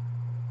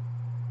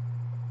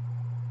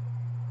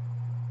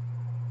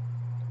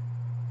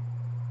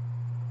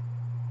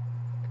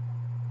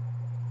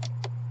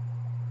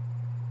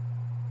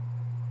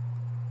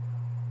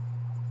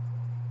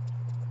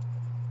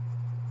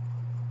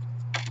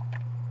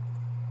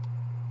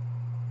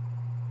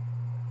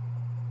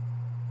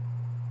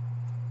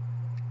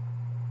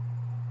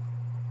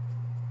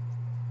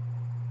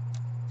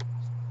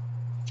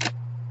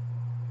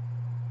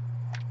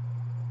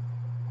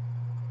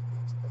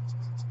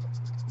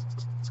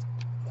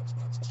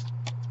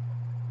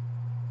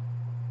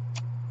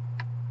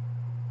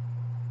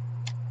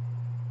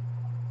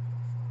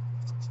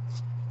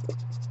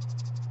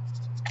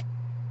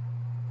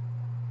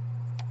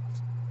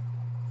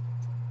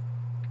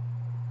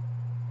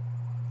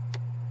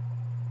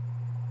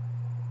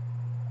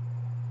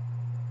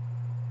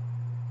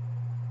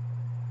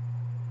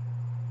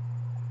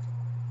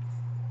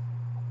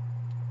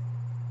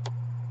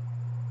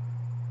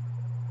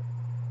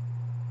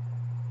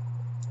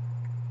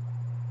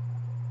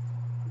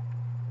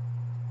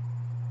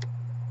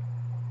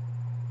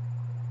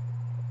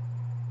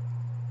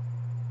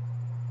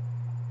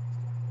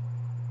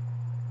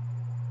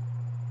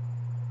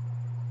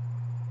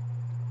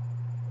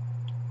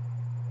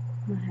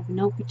 I have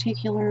no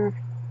particular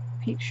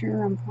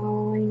picture I'm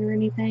following or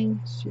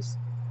anything. It's just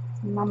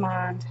in my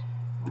mind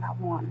what I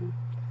want.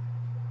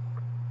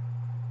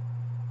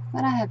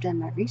 But I have done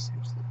my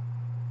research though.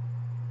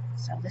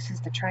 So this is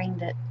the train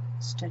that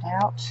stood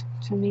out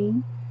to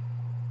me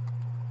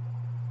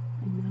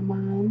in my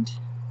mind,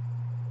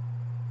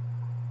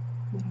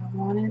 what I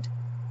wanted.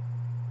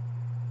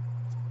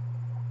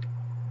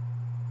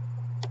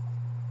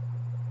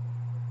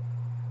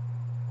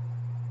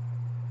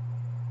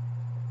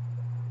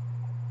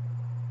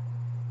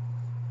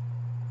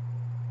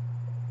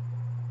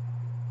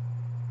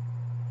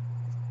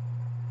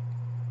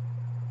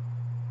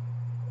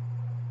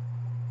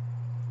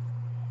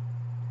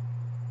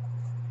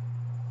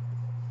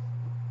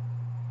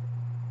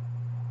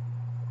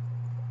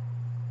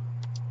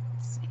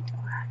 Let's see, do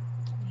I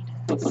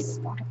need to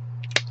spot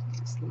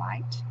this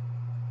light?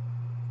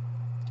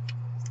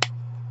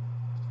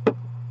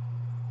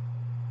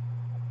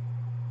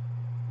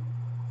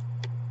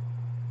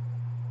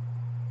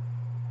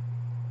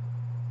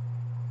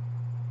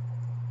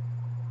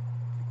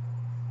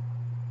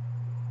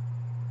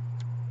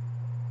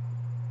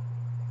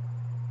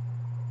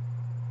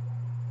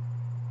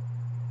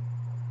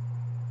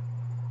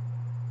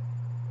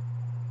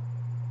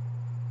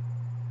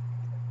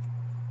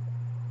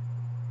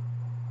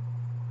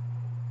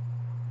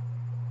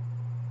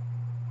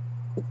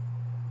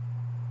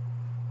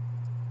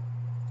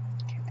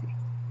 Okay.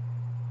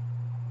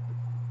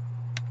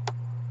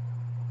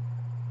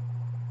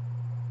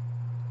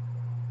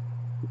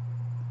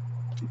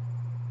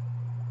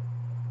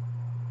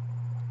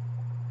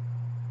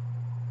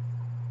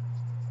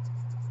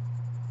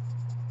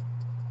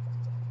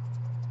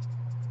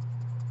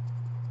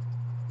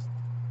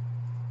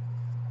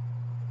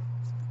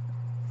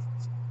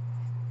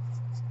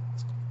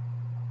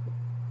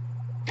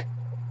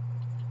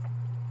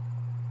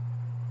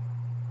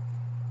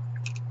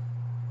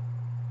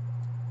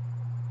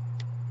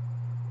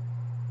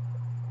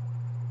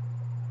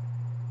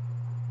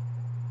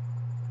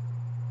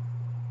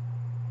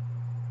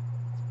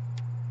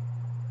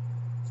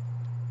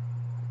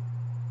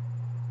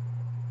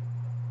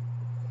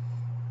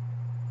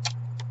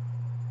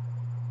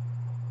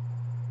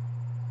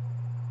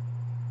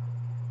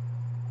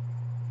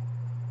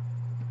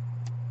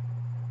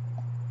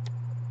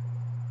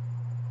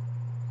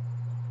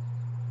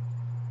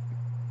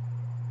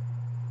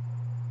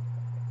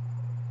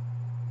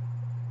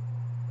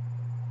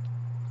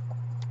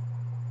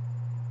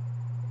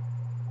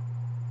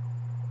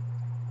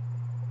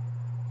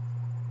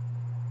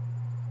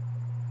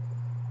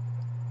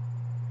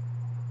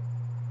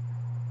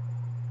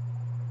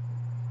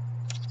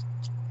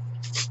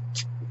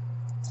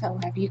 So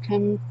have you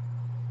come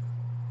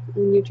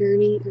on your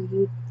journey?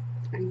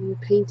 Are you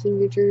painting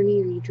your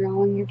journey? Are you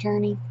drawing your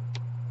journey?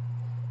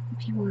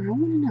 If you are, I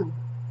want to know.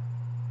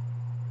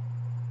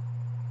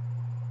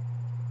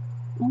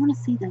 I want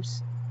to see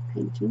those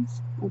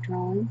paintings or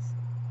drawings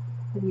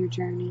of your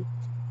journey,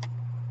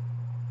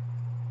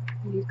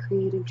 of your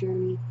creative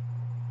journey.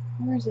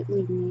 Where is it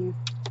leading you?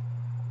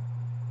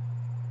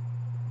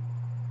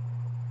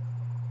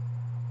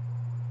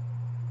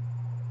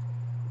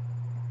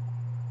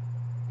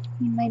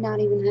 You may not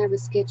even have a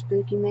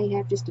sketchbook. You may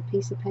have just a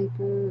piece of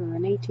paper or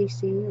an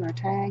ATC or a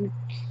tag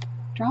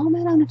Draw them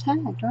out on a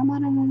tag. Draw them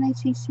out on an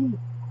ATC.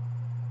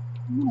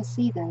 I want to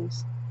see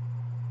those.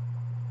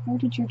 Where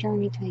did your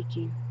journey take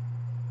you?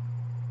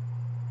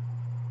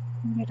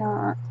 Where did our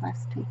art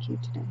class take you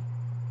today?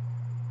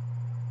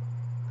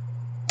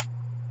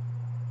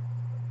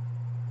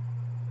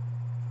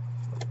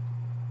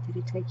 Did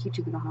it take you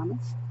to the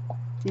Bahamas?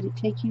 Did it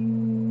take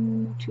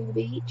you to the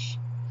beach?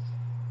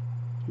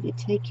 Did it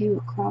take you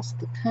across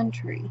the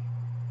country?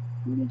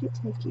 Where did it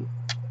take you?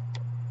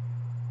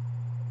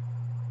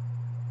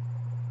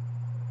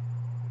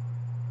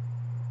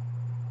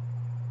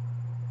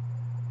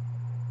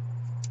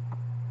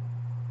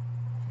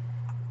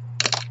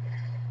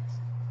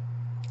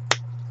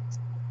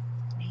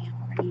 Now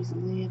we're going to use a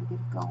little bit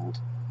of gold.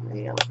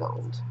 Real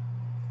gold.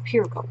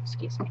 Pure gold,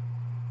 excuse me.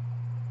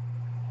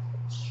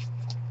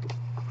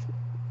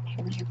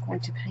 And we are going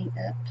to paint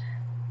up.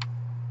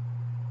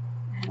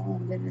 Add a little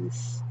bit of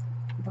this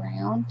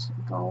brown to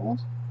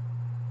gold.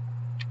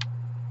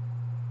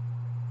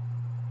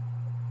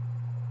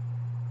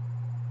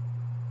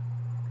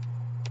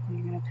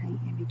 We're going to paint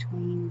in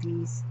between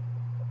these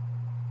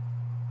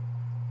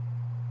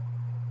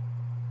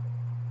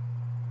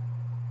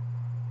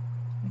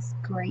this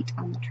grate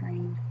on the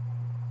train.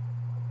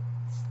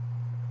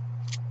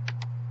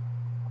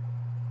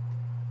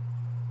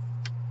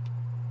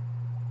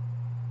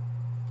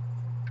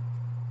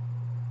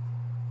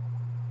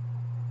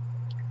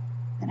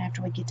 Then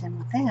after we get done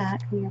with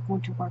that, we are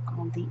going to work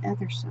on the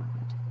other side.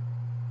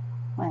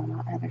 Well,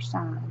 not other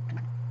side,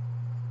 but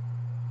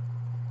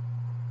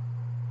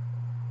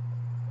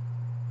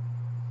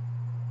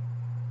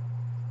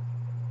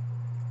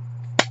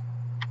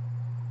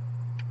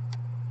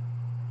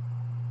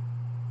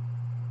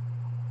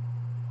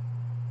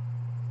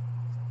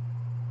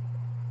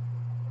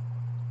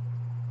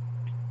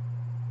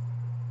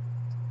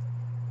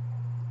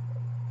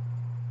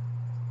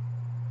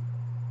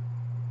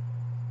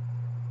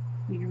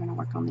we are going to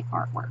work on the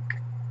artwork.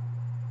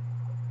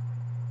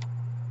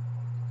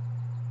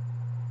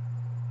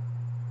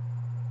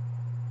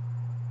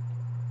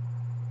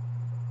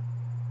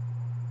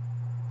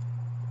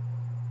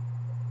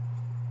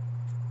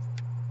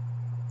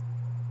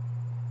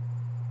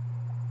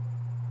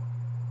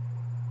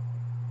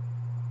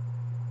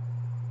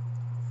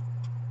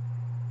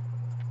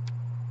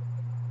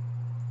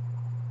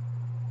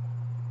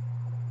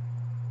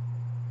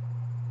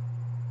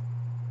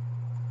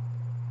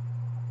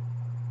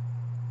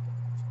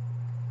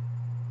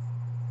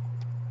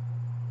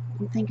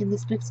 I'm thinking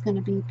this book's going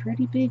to be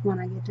pretty big when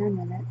I get done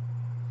with it.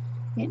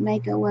 It may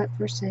go up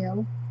for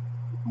sale.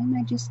 It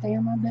may just stay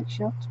on my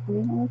bookshelf for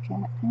me to look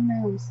at. Who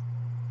knows?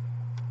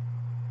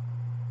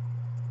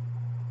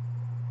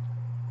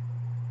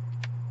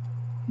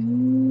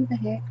 Who the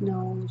heck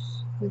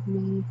knows with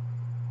me?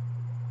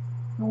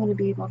 I want to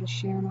be able to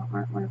share my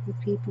artwork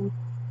with people.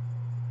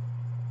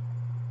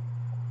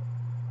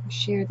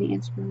 Share the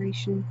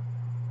inspiration.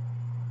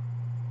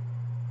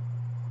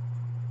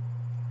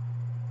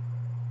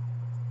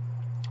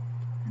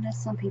 I know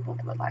some people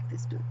that would like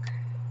this book.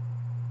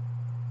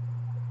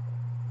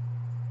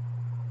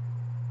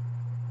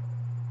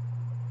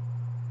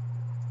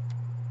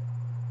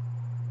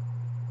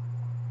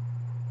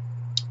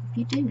 If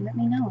you do, let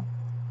me know.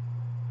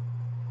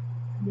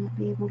 I might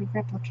be able to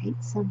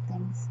replicate some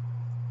things.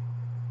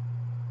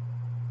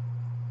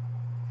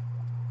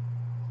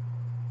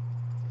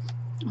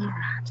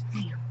 Alright,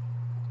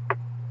 now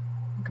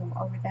go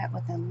over that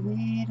with a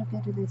little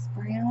bit of this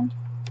brown.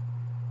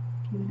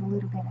 Give it a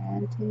little bit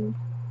of attitude.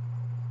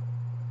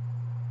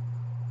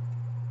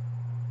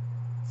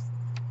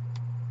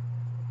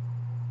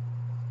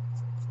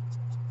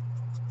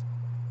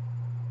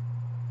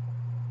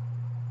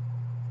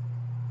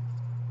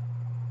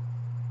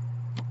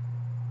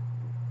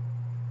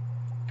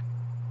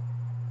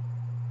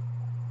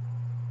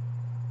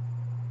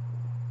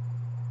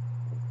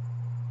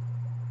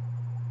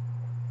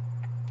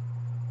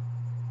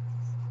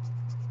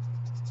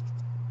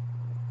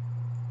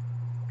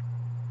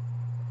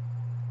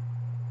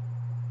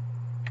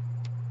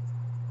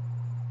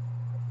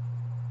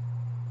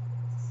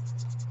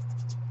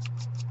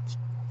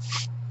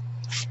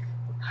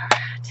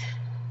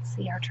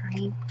 See our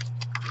train.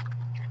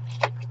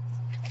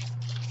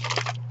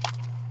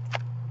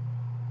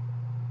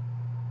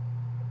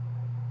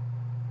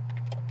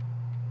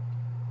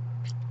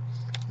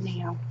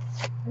 Now,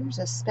 there's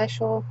a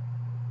special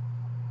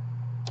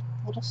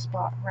little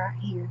spot right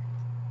here.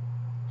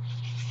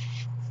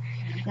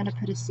 And I'm going to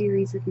put a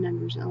series of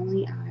numbers.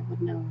 Only I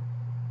would know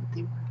what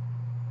they were.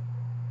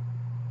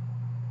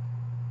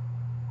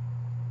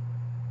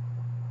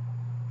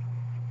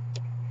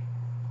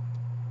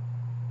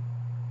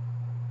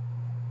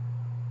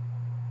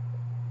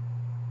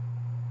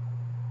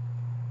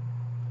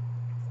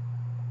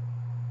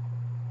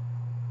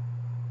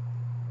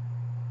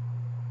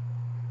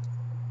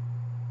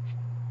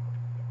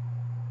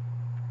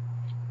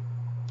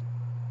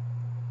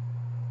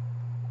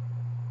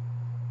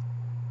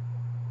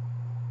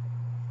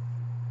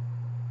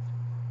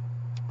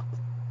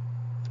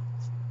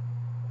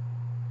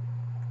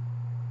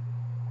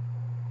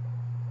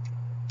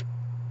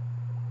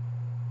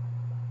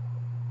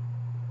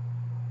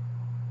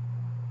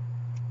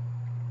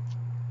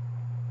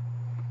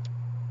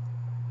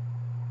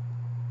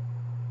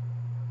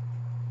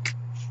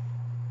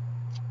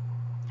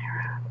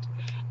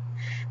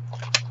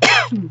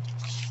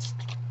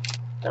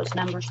 Those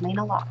numbers mean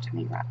a lot to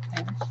me right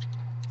there.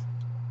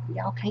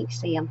 Y'all can't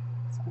see them,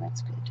 so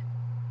that's good.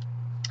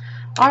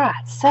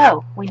 Alright,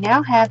 so we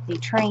now have the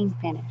train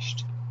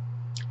finished.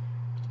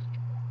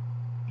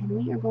 And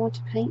we are going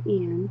to paint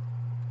in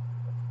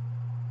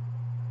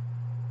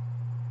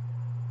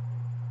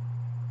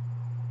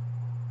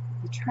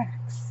the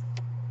tracks.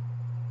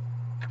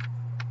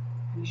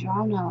 As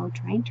y'all know,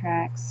 train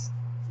tracks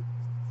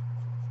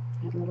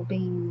had little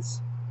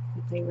beams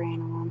that they ran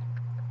on.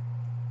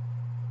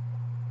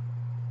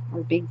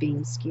 Or big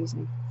beams, excuse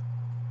me.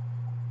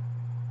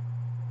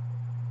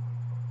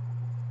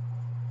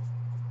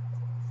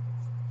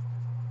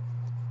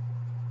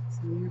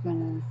 So we're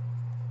going to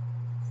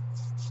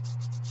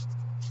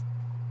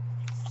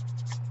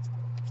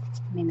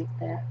mimic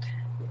that.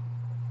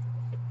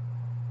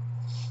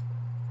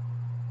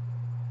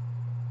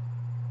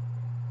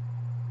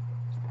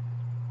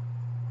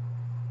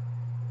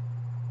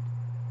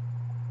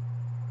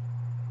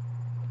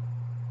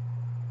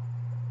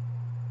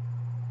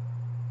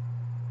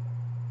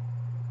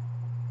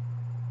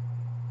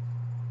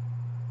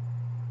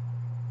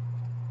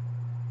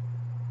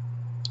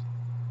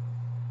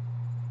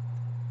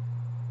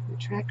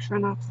 The tracks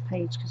run off the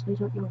page because we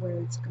don't know where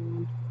it's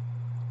going.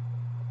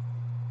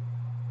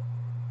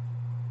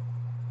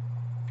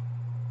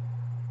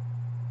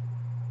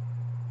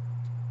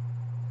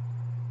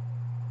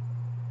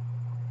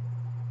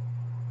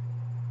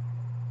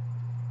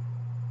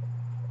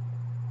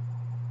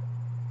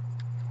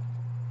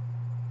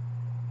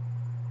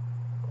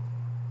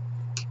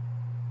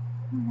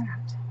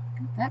 Alright,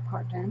 got that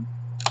part done.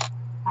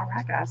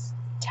 Alright guys,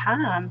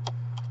 time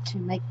to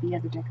make the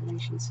other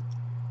decorations.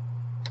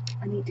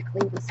 I need to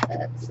clean this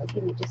up, so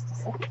give me just a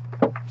second.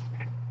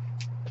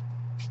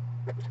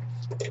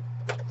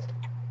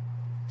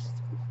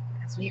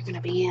 Because we're going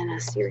to be in a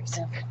series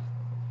of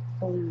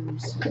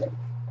blues.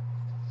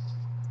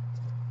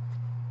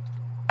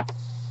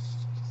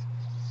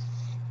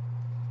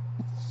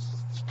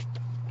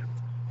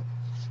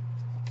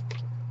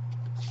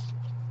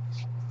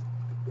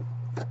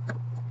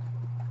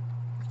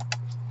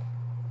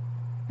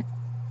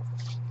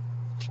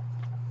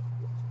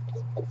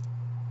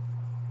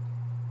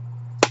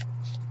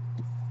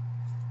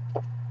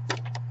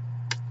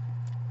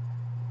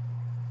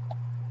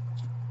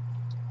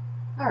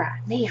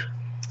 Alright, now,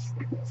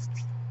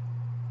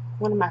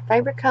 one of my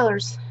favorite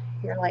colors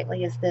here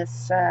lately is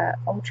this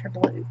ultra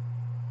blue.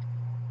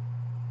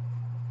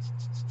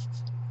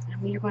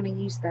 And we are going to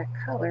use that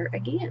color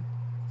again.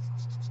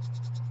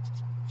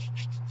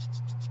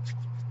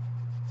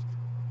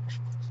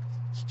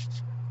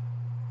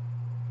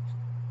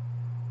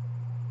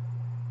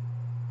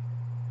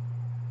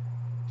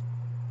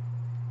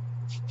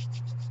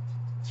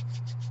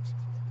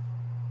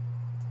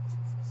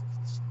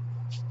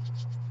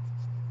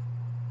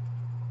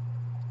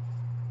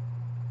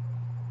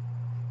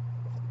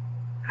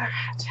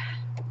 Alright,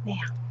 now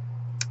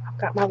I've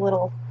got my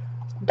little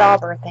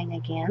dauber thing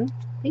again.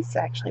 These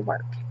actually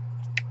work.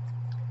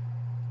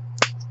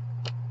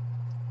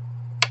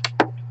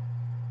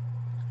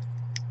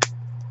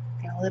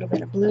 Got a little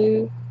bit of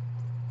blue,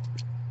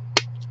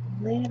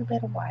 a little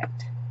bit of white.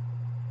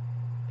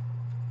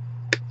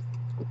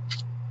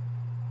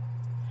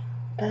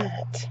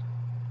 But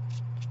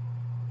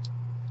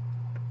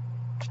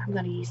I'm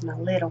going to use my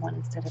little one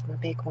instead of my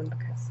big one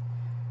because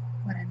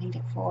what I need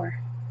it for.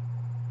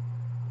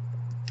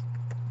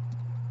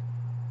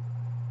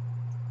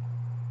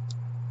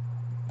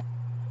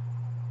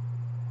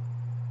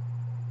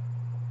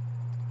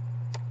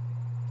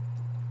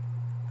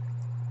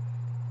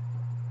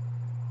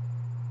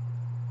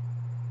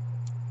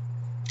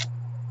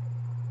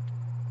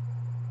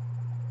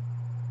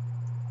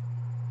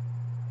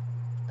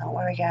 Don't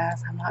worry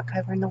guys, I'm not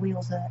covering the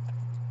wheels up.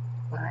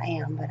 Well, I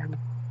am, but I'm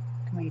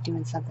going to be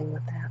doing something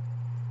with that.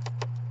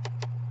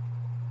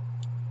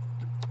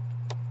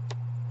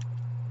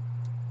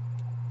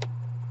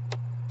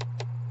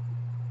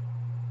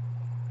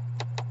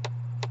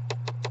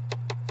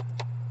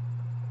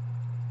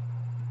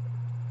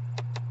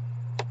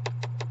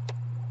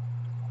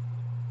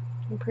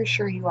 I'm pretty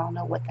sure you all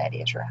know what that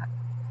is, right?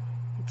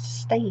 It's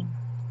steam.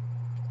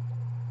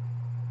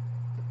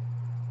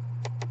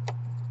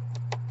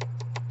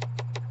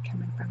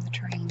 Coming from the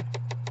train.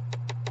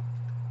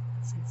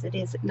 Since it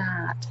is at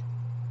night,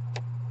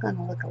 it's going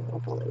to look a little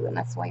blue, and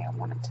that's the way I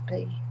want it to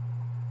be.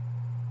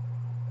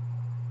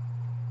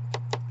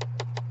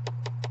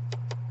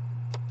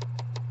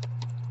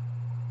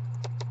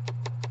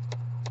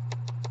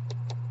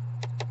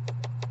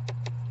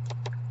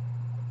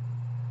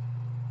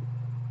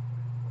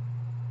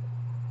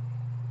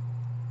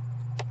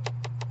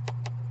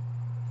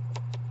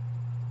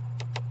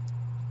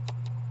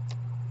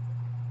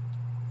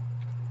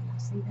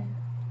 See that?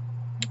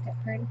 Ain't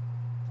that pretty?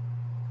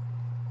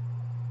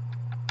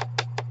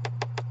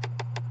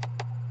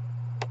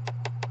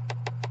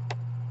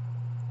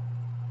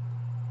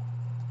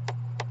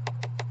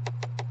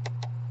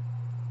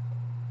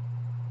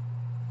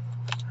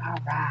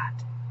 Alright,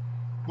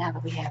 now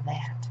that we have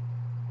that,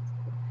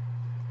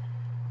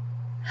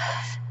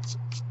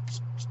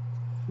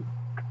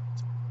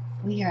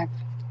 We are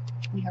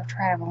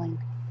traveling.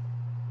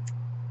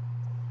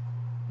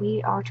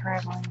 We are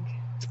traveling.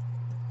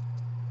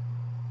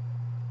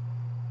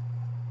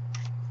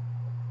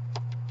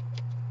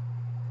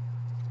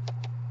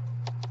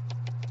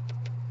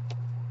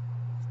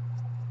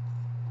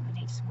 I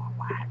need some more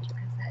white because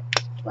that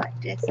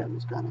black gesso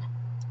is gonna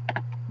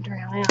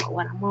drown out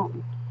what I'm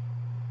wanting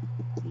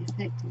the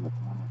effect to look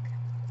like.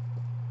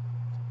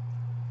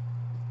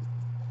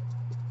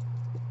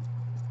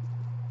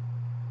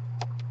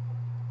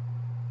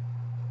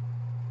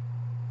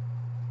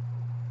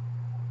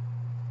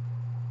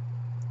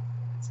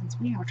 Since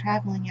we are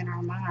traveling in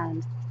our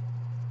mind,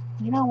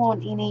 you don't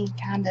want any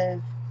kind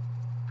of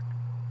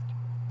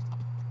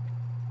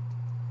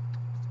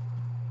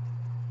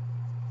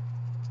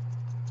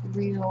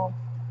real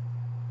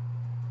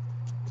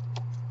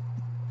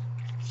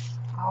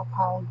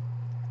all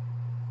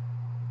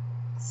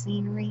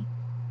scenery,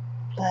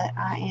 but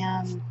I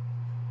am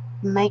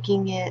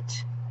making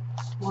it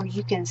where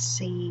you can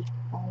see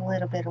a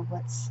little bit of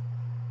what's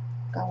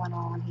going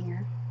on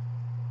here.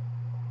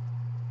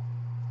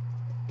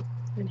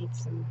 I need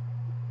some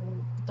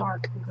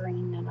dark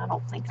green, and I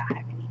don't think I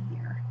have any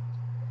here.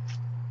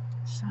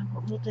 So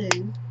what we'll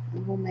do,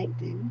 we'll make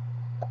do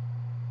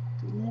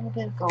a little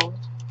bit of gold,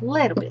 a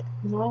little bit,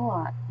 not a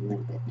lot, a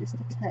little bit, just a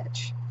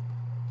touch.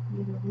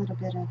 Give it a little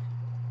bit of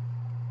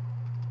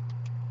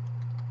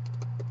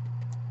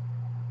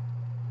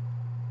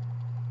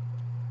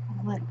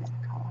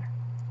color,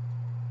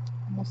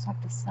 almost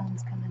like the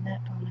sun's coming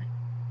up on it.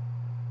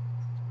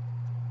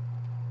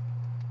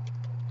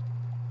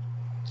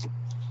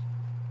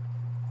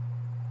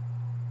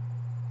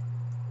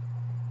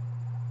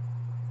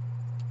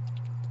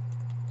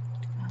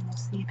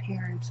 Almost the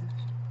appearance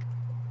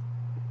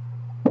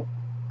of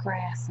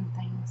grass and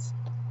things.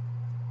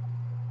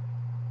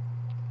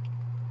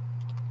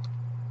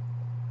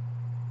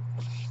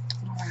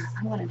 Alright,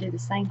 I'm going to do the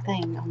same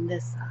thing on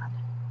this side.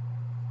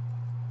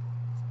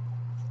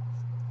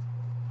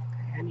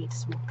 Okay, I need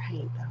some more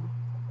paint though.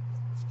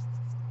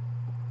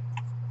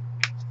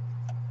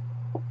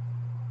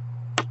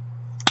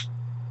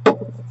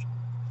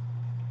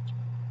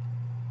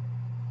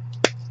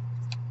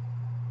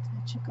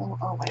 Touch of gold.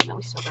 Oh wait, no,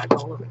 we still got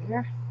gold over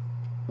there.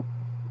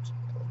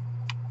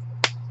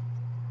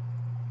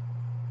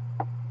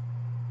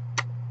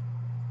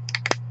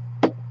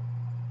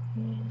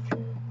 And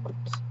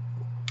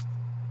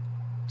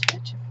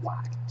touch of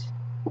white.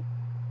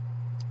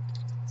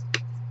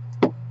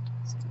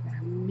 So we're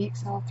going to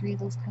mix all three of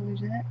those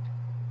colors up.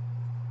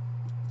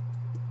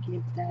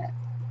 Give that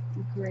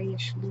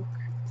grayish look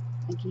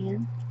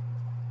again.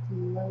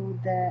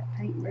 Load that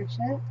paintbrush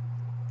up.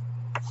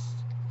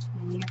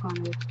 And you're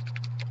going to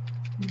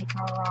make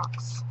our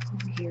rocks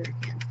over here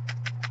again.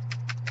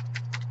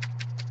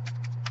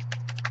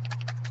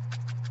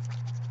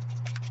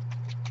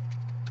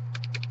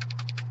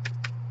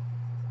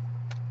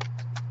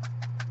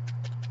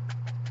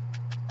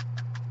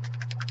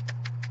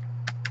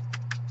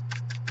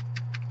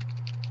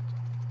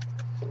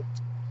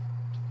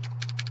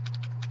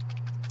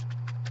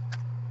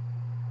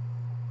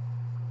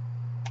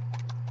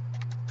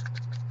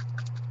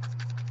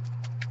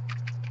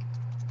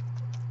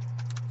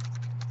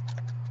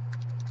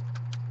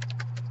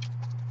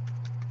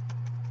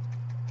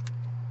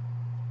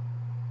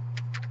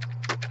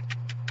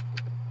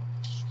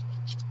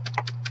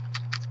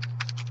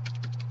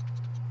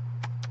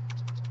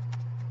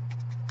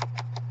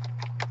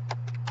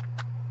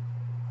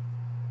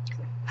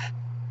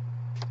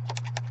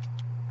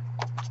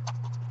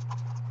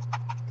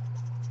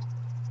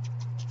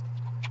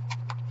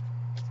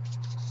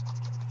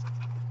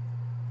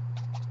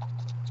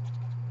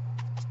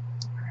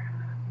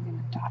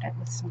 Dot it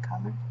with some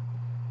color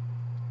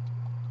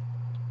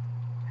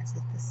as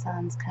if the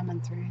sun's coming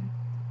through,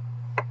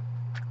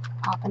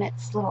 popping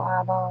its little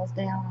eyeballs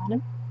down on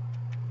him.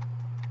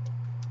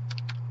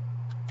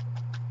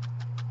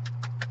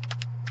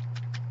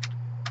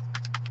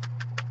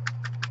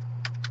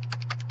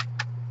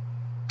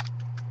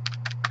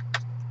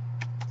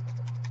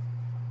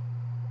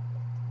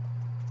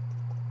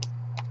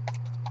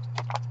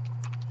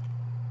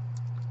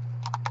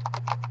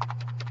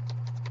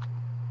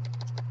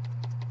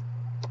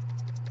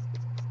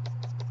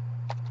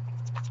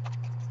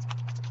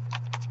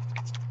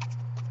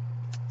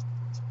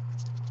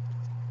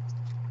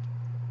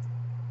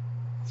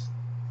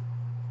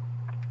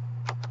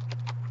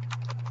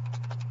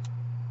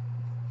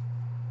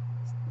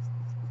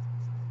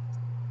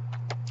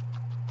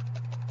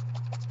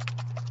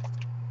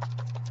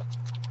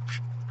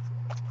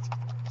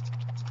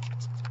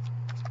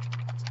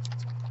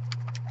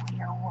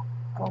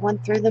 Going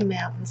through the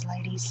mountains,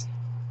 ladies,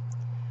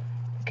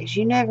 because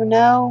you never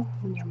know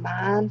in your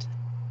mind.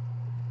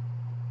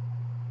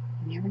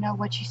 You never know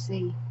what you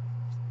see.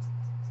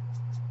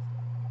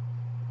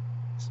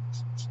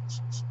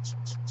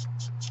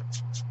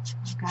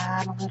 I've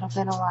got a little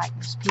bit of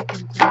lightness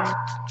peeking through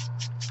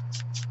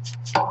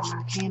on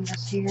my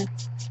canvas here.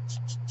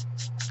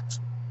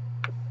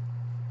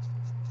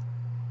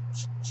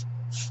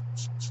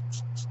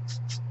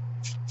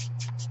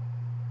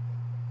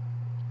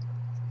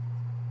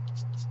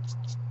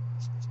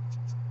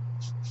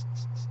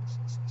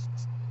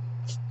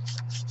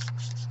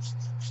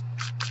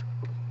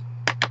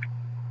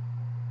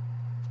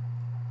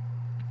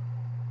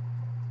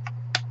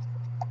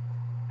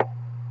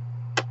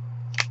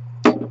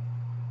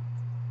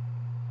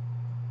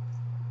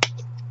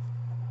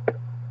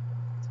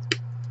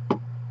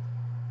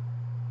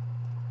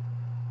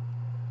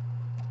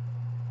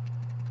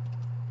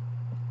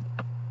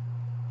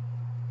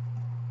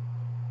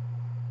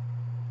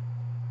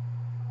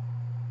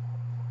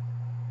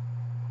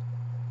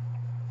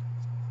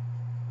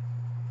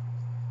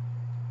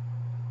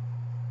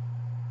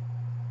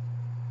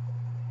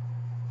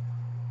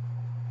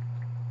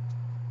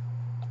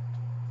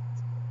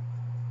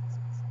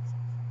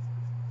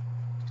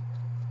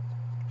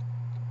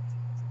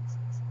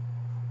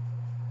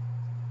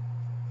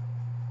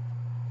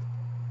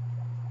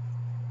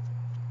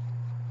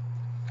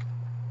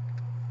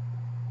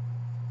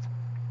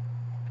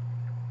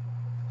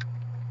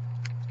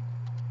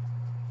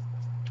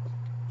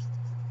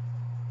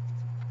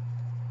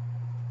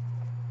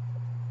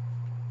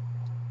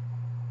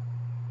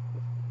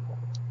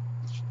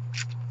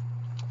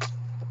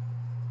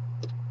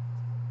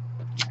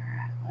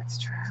 Let's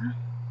try.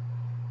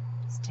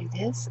 Let's do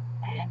this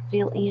and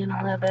fill in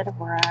a little bit of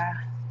where I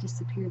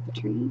disappeared the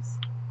trees.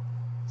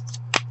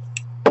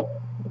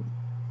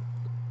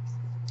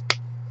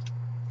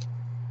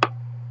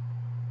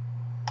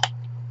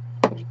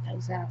 Make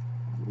those out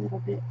a little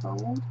bit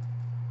bold.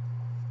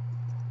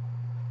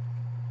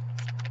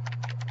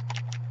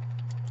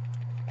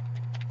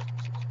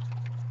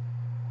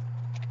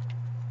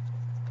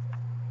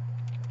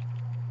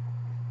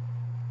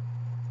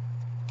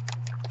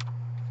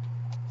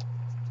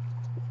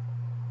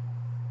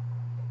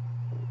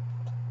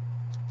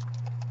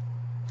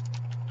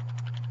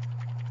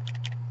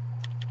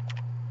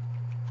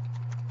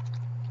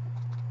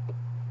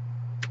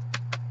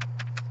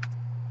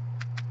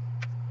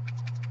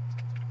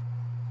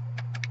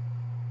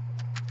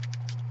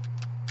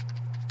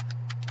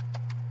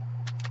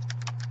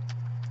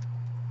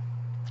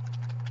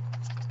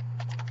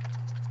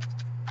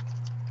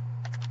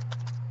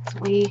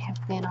 We have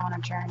been on a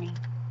journey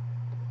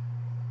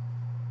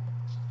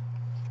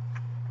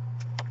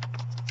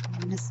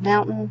in this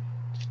mountain.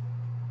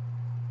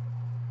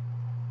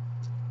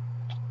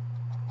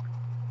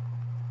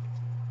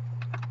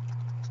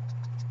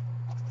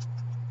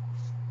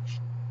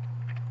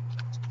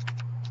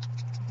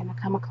 We're going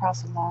to come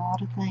across a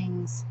lot of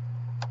things.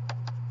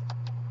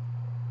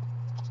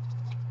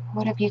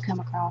 What have you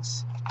come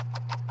across?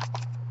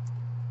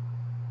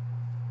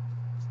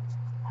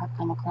 I've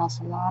come across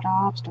a lot of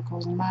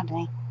obstacles in my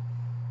day.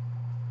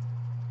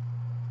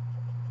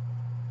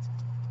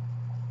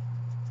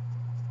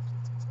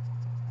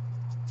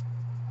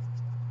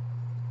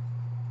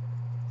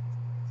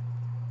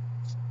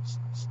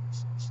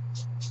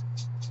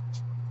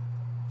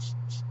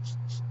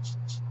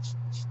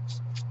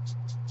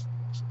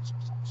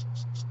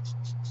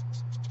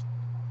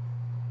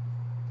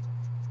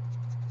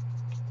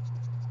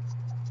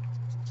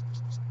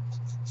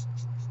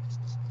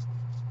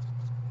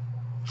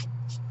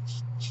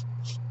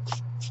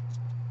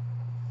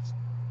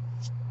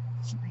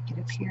 Make it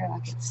appear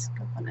like it's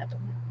going up a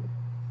mountain.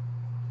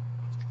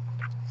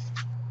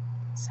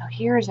 So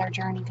here is our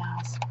journey,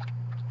 guys.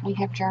 We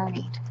have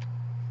journeyed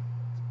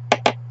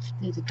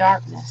through the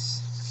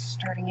darkness,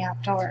 starting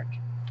out dark.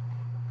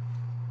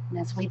 And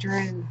as we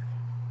drew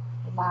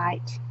the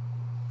light,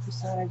 we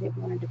decided it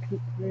wanted to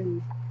peek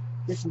through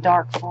this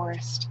dark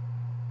forest.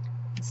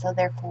 And so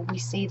therefore we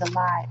see the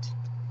light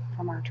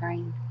from our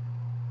train.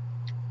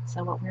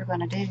 So what we're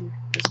going to do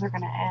is we're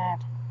going to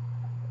add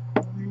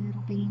a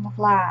little beam of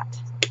light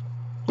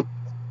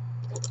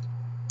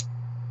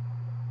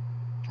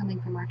coming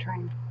from our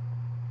train.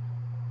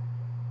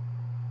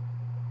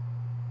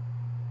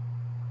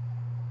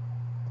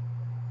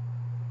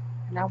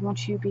 And I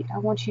want you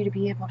to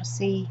be able to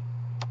see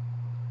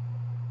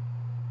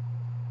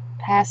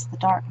past the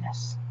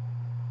darkness.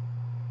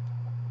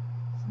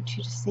 I want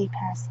you to see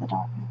past the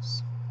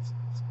darkness.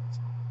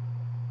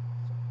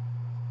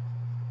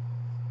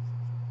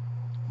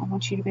 I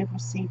want you to be able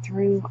to see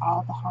through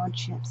all the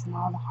hardships and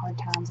all the hard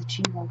times that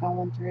you are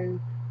going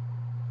through.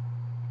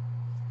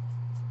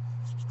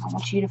 I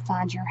want you to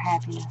find your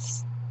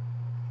happiness.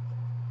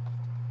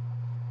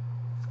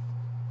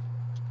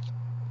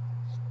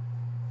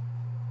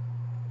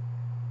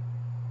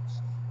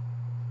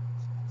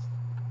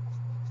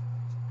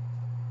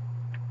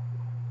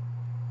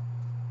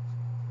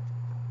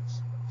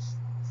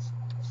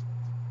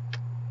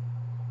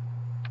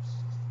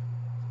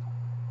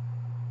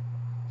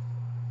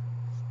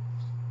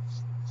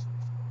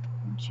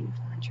 I want you to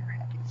find your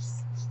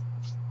happiness.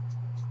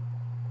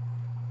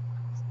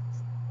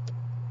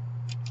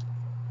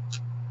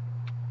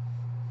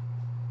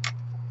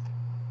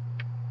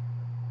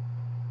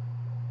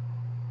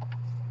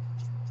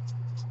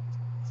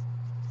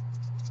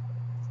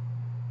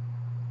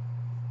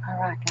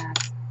 Alright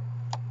guys,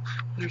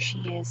 Here she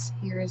is.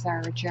 Here is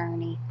our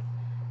journey.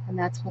 And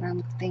that's what I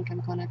think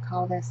I'm going to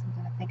call this. I'm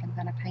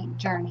going to paint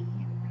journey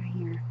in right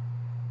here.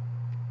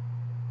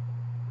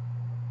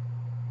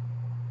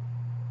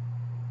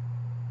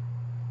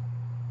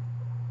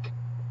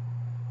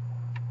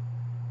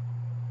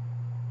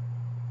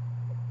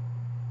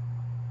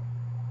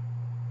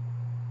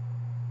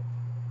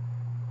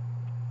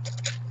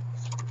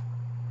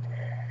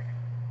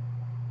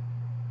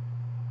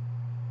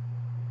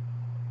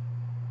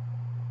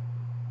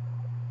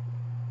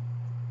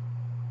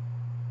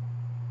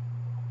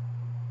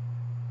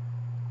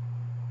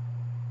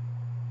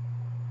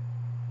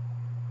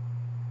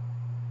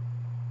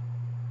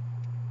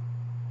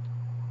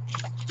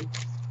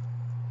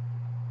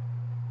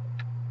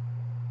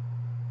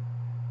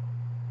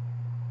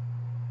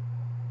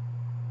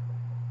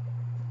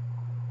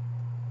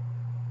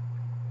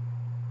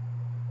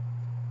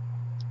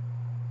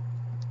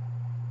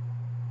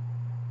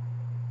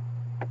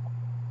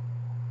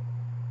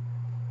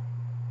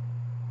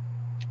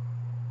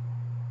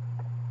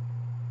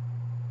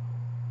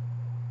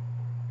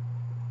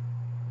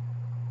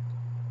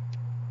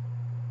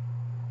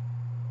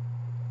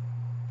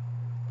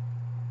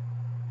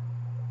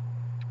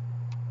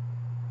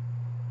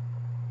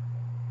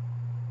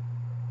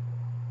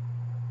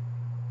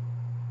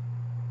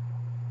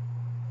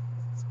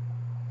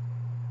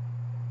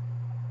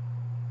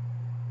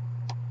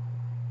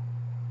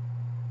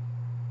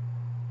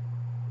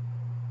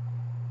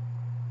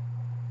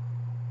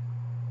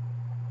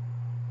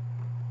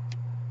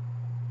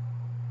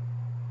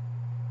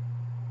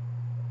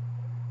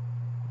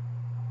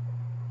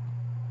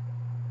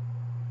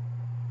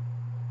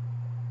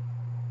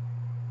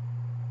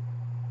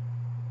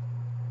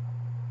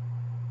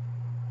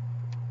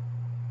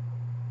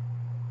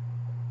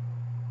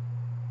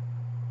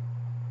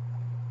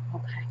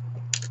 Okay.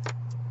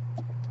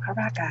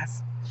 Alright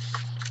guys,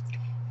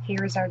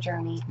 here is our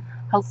journey.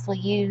 Hopefully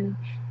you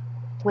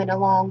went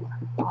along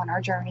on our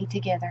journey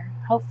together.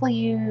 Hopefully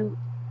you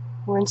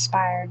were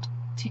inspired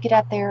to get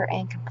out there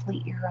and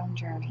complete your own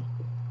journey.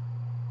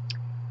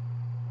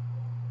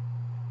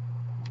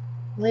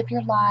 Live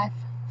your life,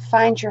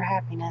 find your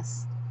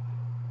happiness,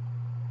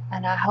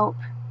 and I hope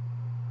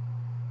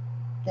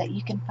that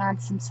you can find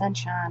some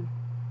sunshine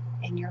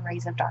in your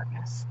rays of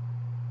darkness.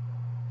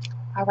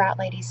 Alright,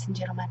 ladies and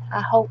gentlemen,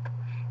 I hope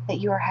that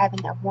you are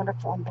having a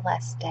wonderful and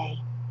blessed day.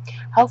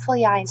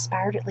 Hopefully I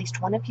inspired at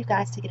least one of you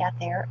guys to get out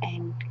there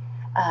and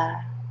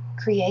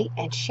create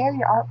and share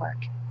your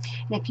artwork.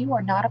 And if you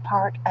are not a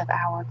part of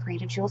our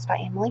Creative Jewels by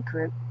Emily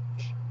group,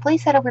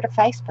 please head over to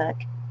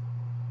Facebook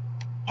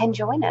and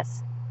join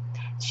us.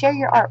 Share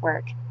your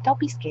artwork. Don't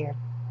be scared.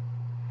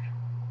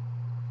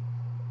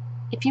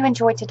 If you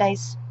enjoyed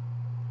today's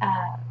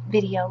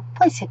video,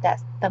 please hit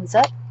that thumbs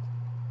up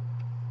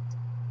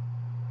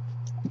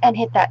and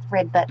hit that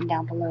red button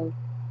down below,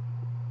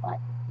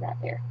 like right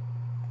there.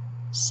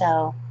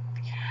 So,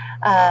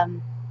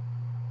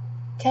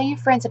 tell your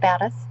friends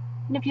about us,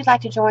 and if you'd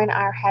like to join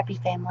our happy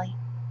family,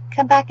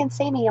 come back and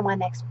see me on my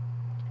next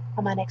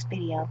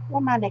video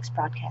or my next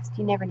broadcast.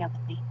 You never know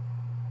with me.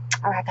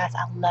 Alright guys,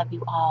 I love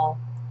you all,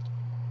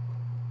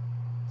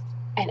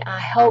 and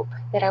I hope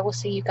that I will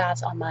see you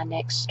guys on my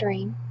next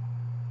stream.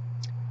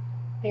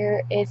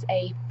 There is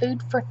a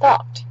food for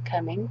thought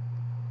coming.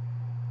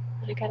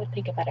 I gotta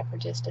think about it for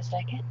just a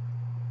second.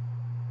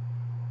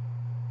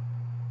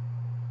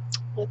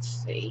 Let's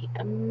see.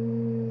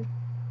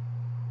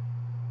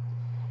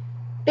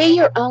 Be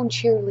your own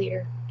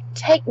cheerleader.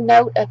 Take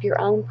note of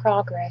your own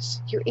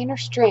progress, your inner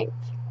strength.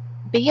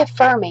 Be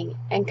affirming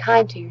and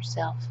kind to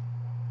yourself.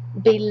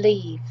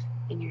 Believe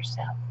in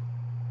yourself.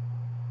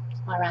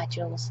 Alright,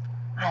 Jules.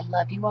 I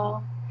love you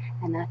all,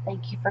 and I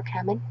thank you for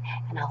coming,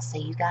 and I'll see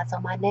you guys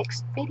on my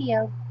next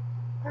video.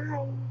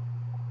 Bye.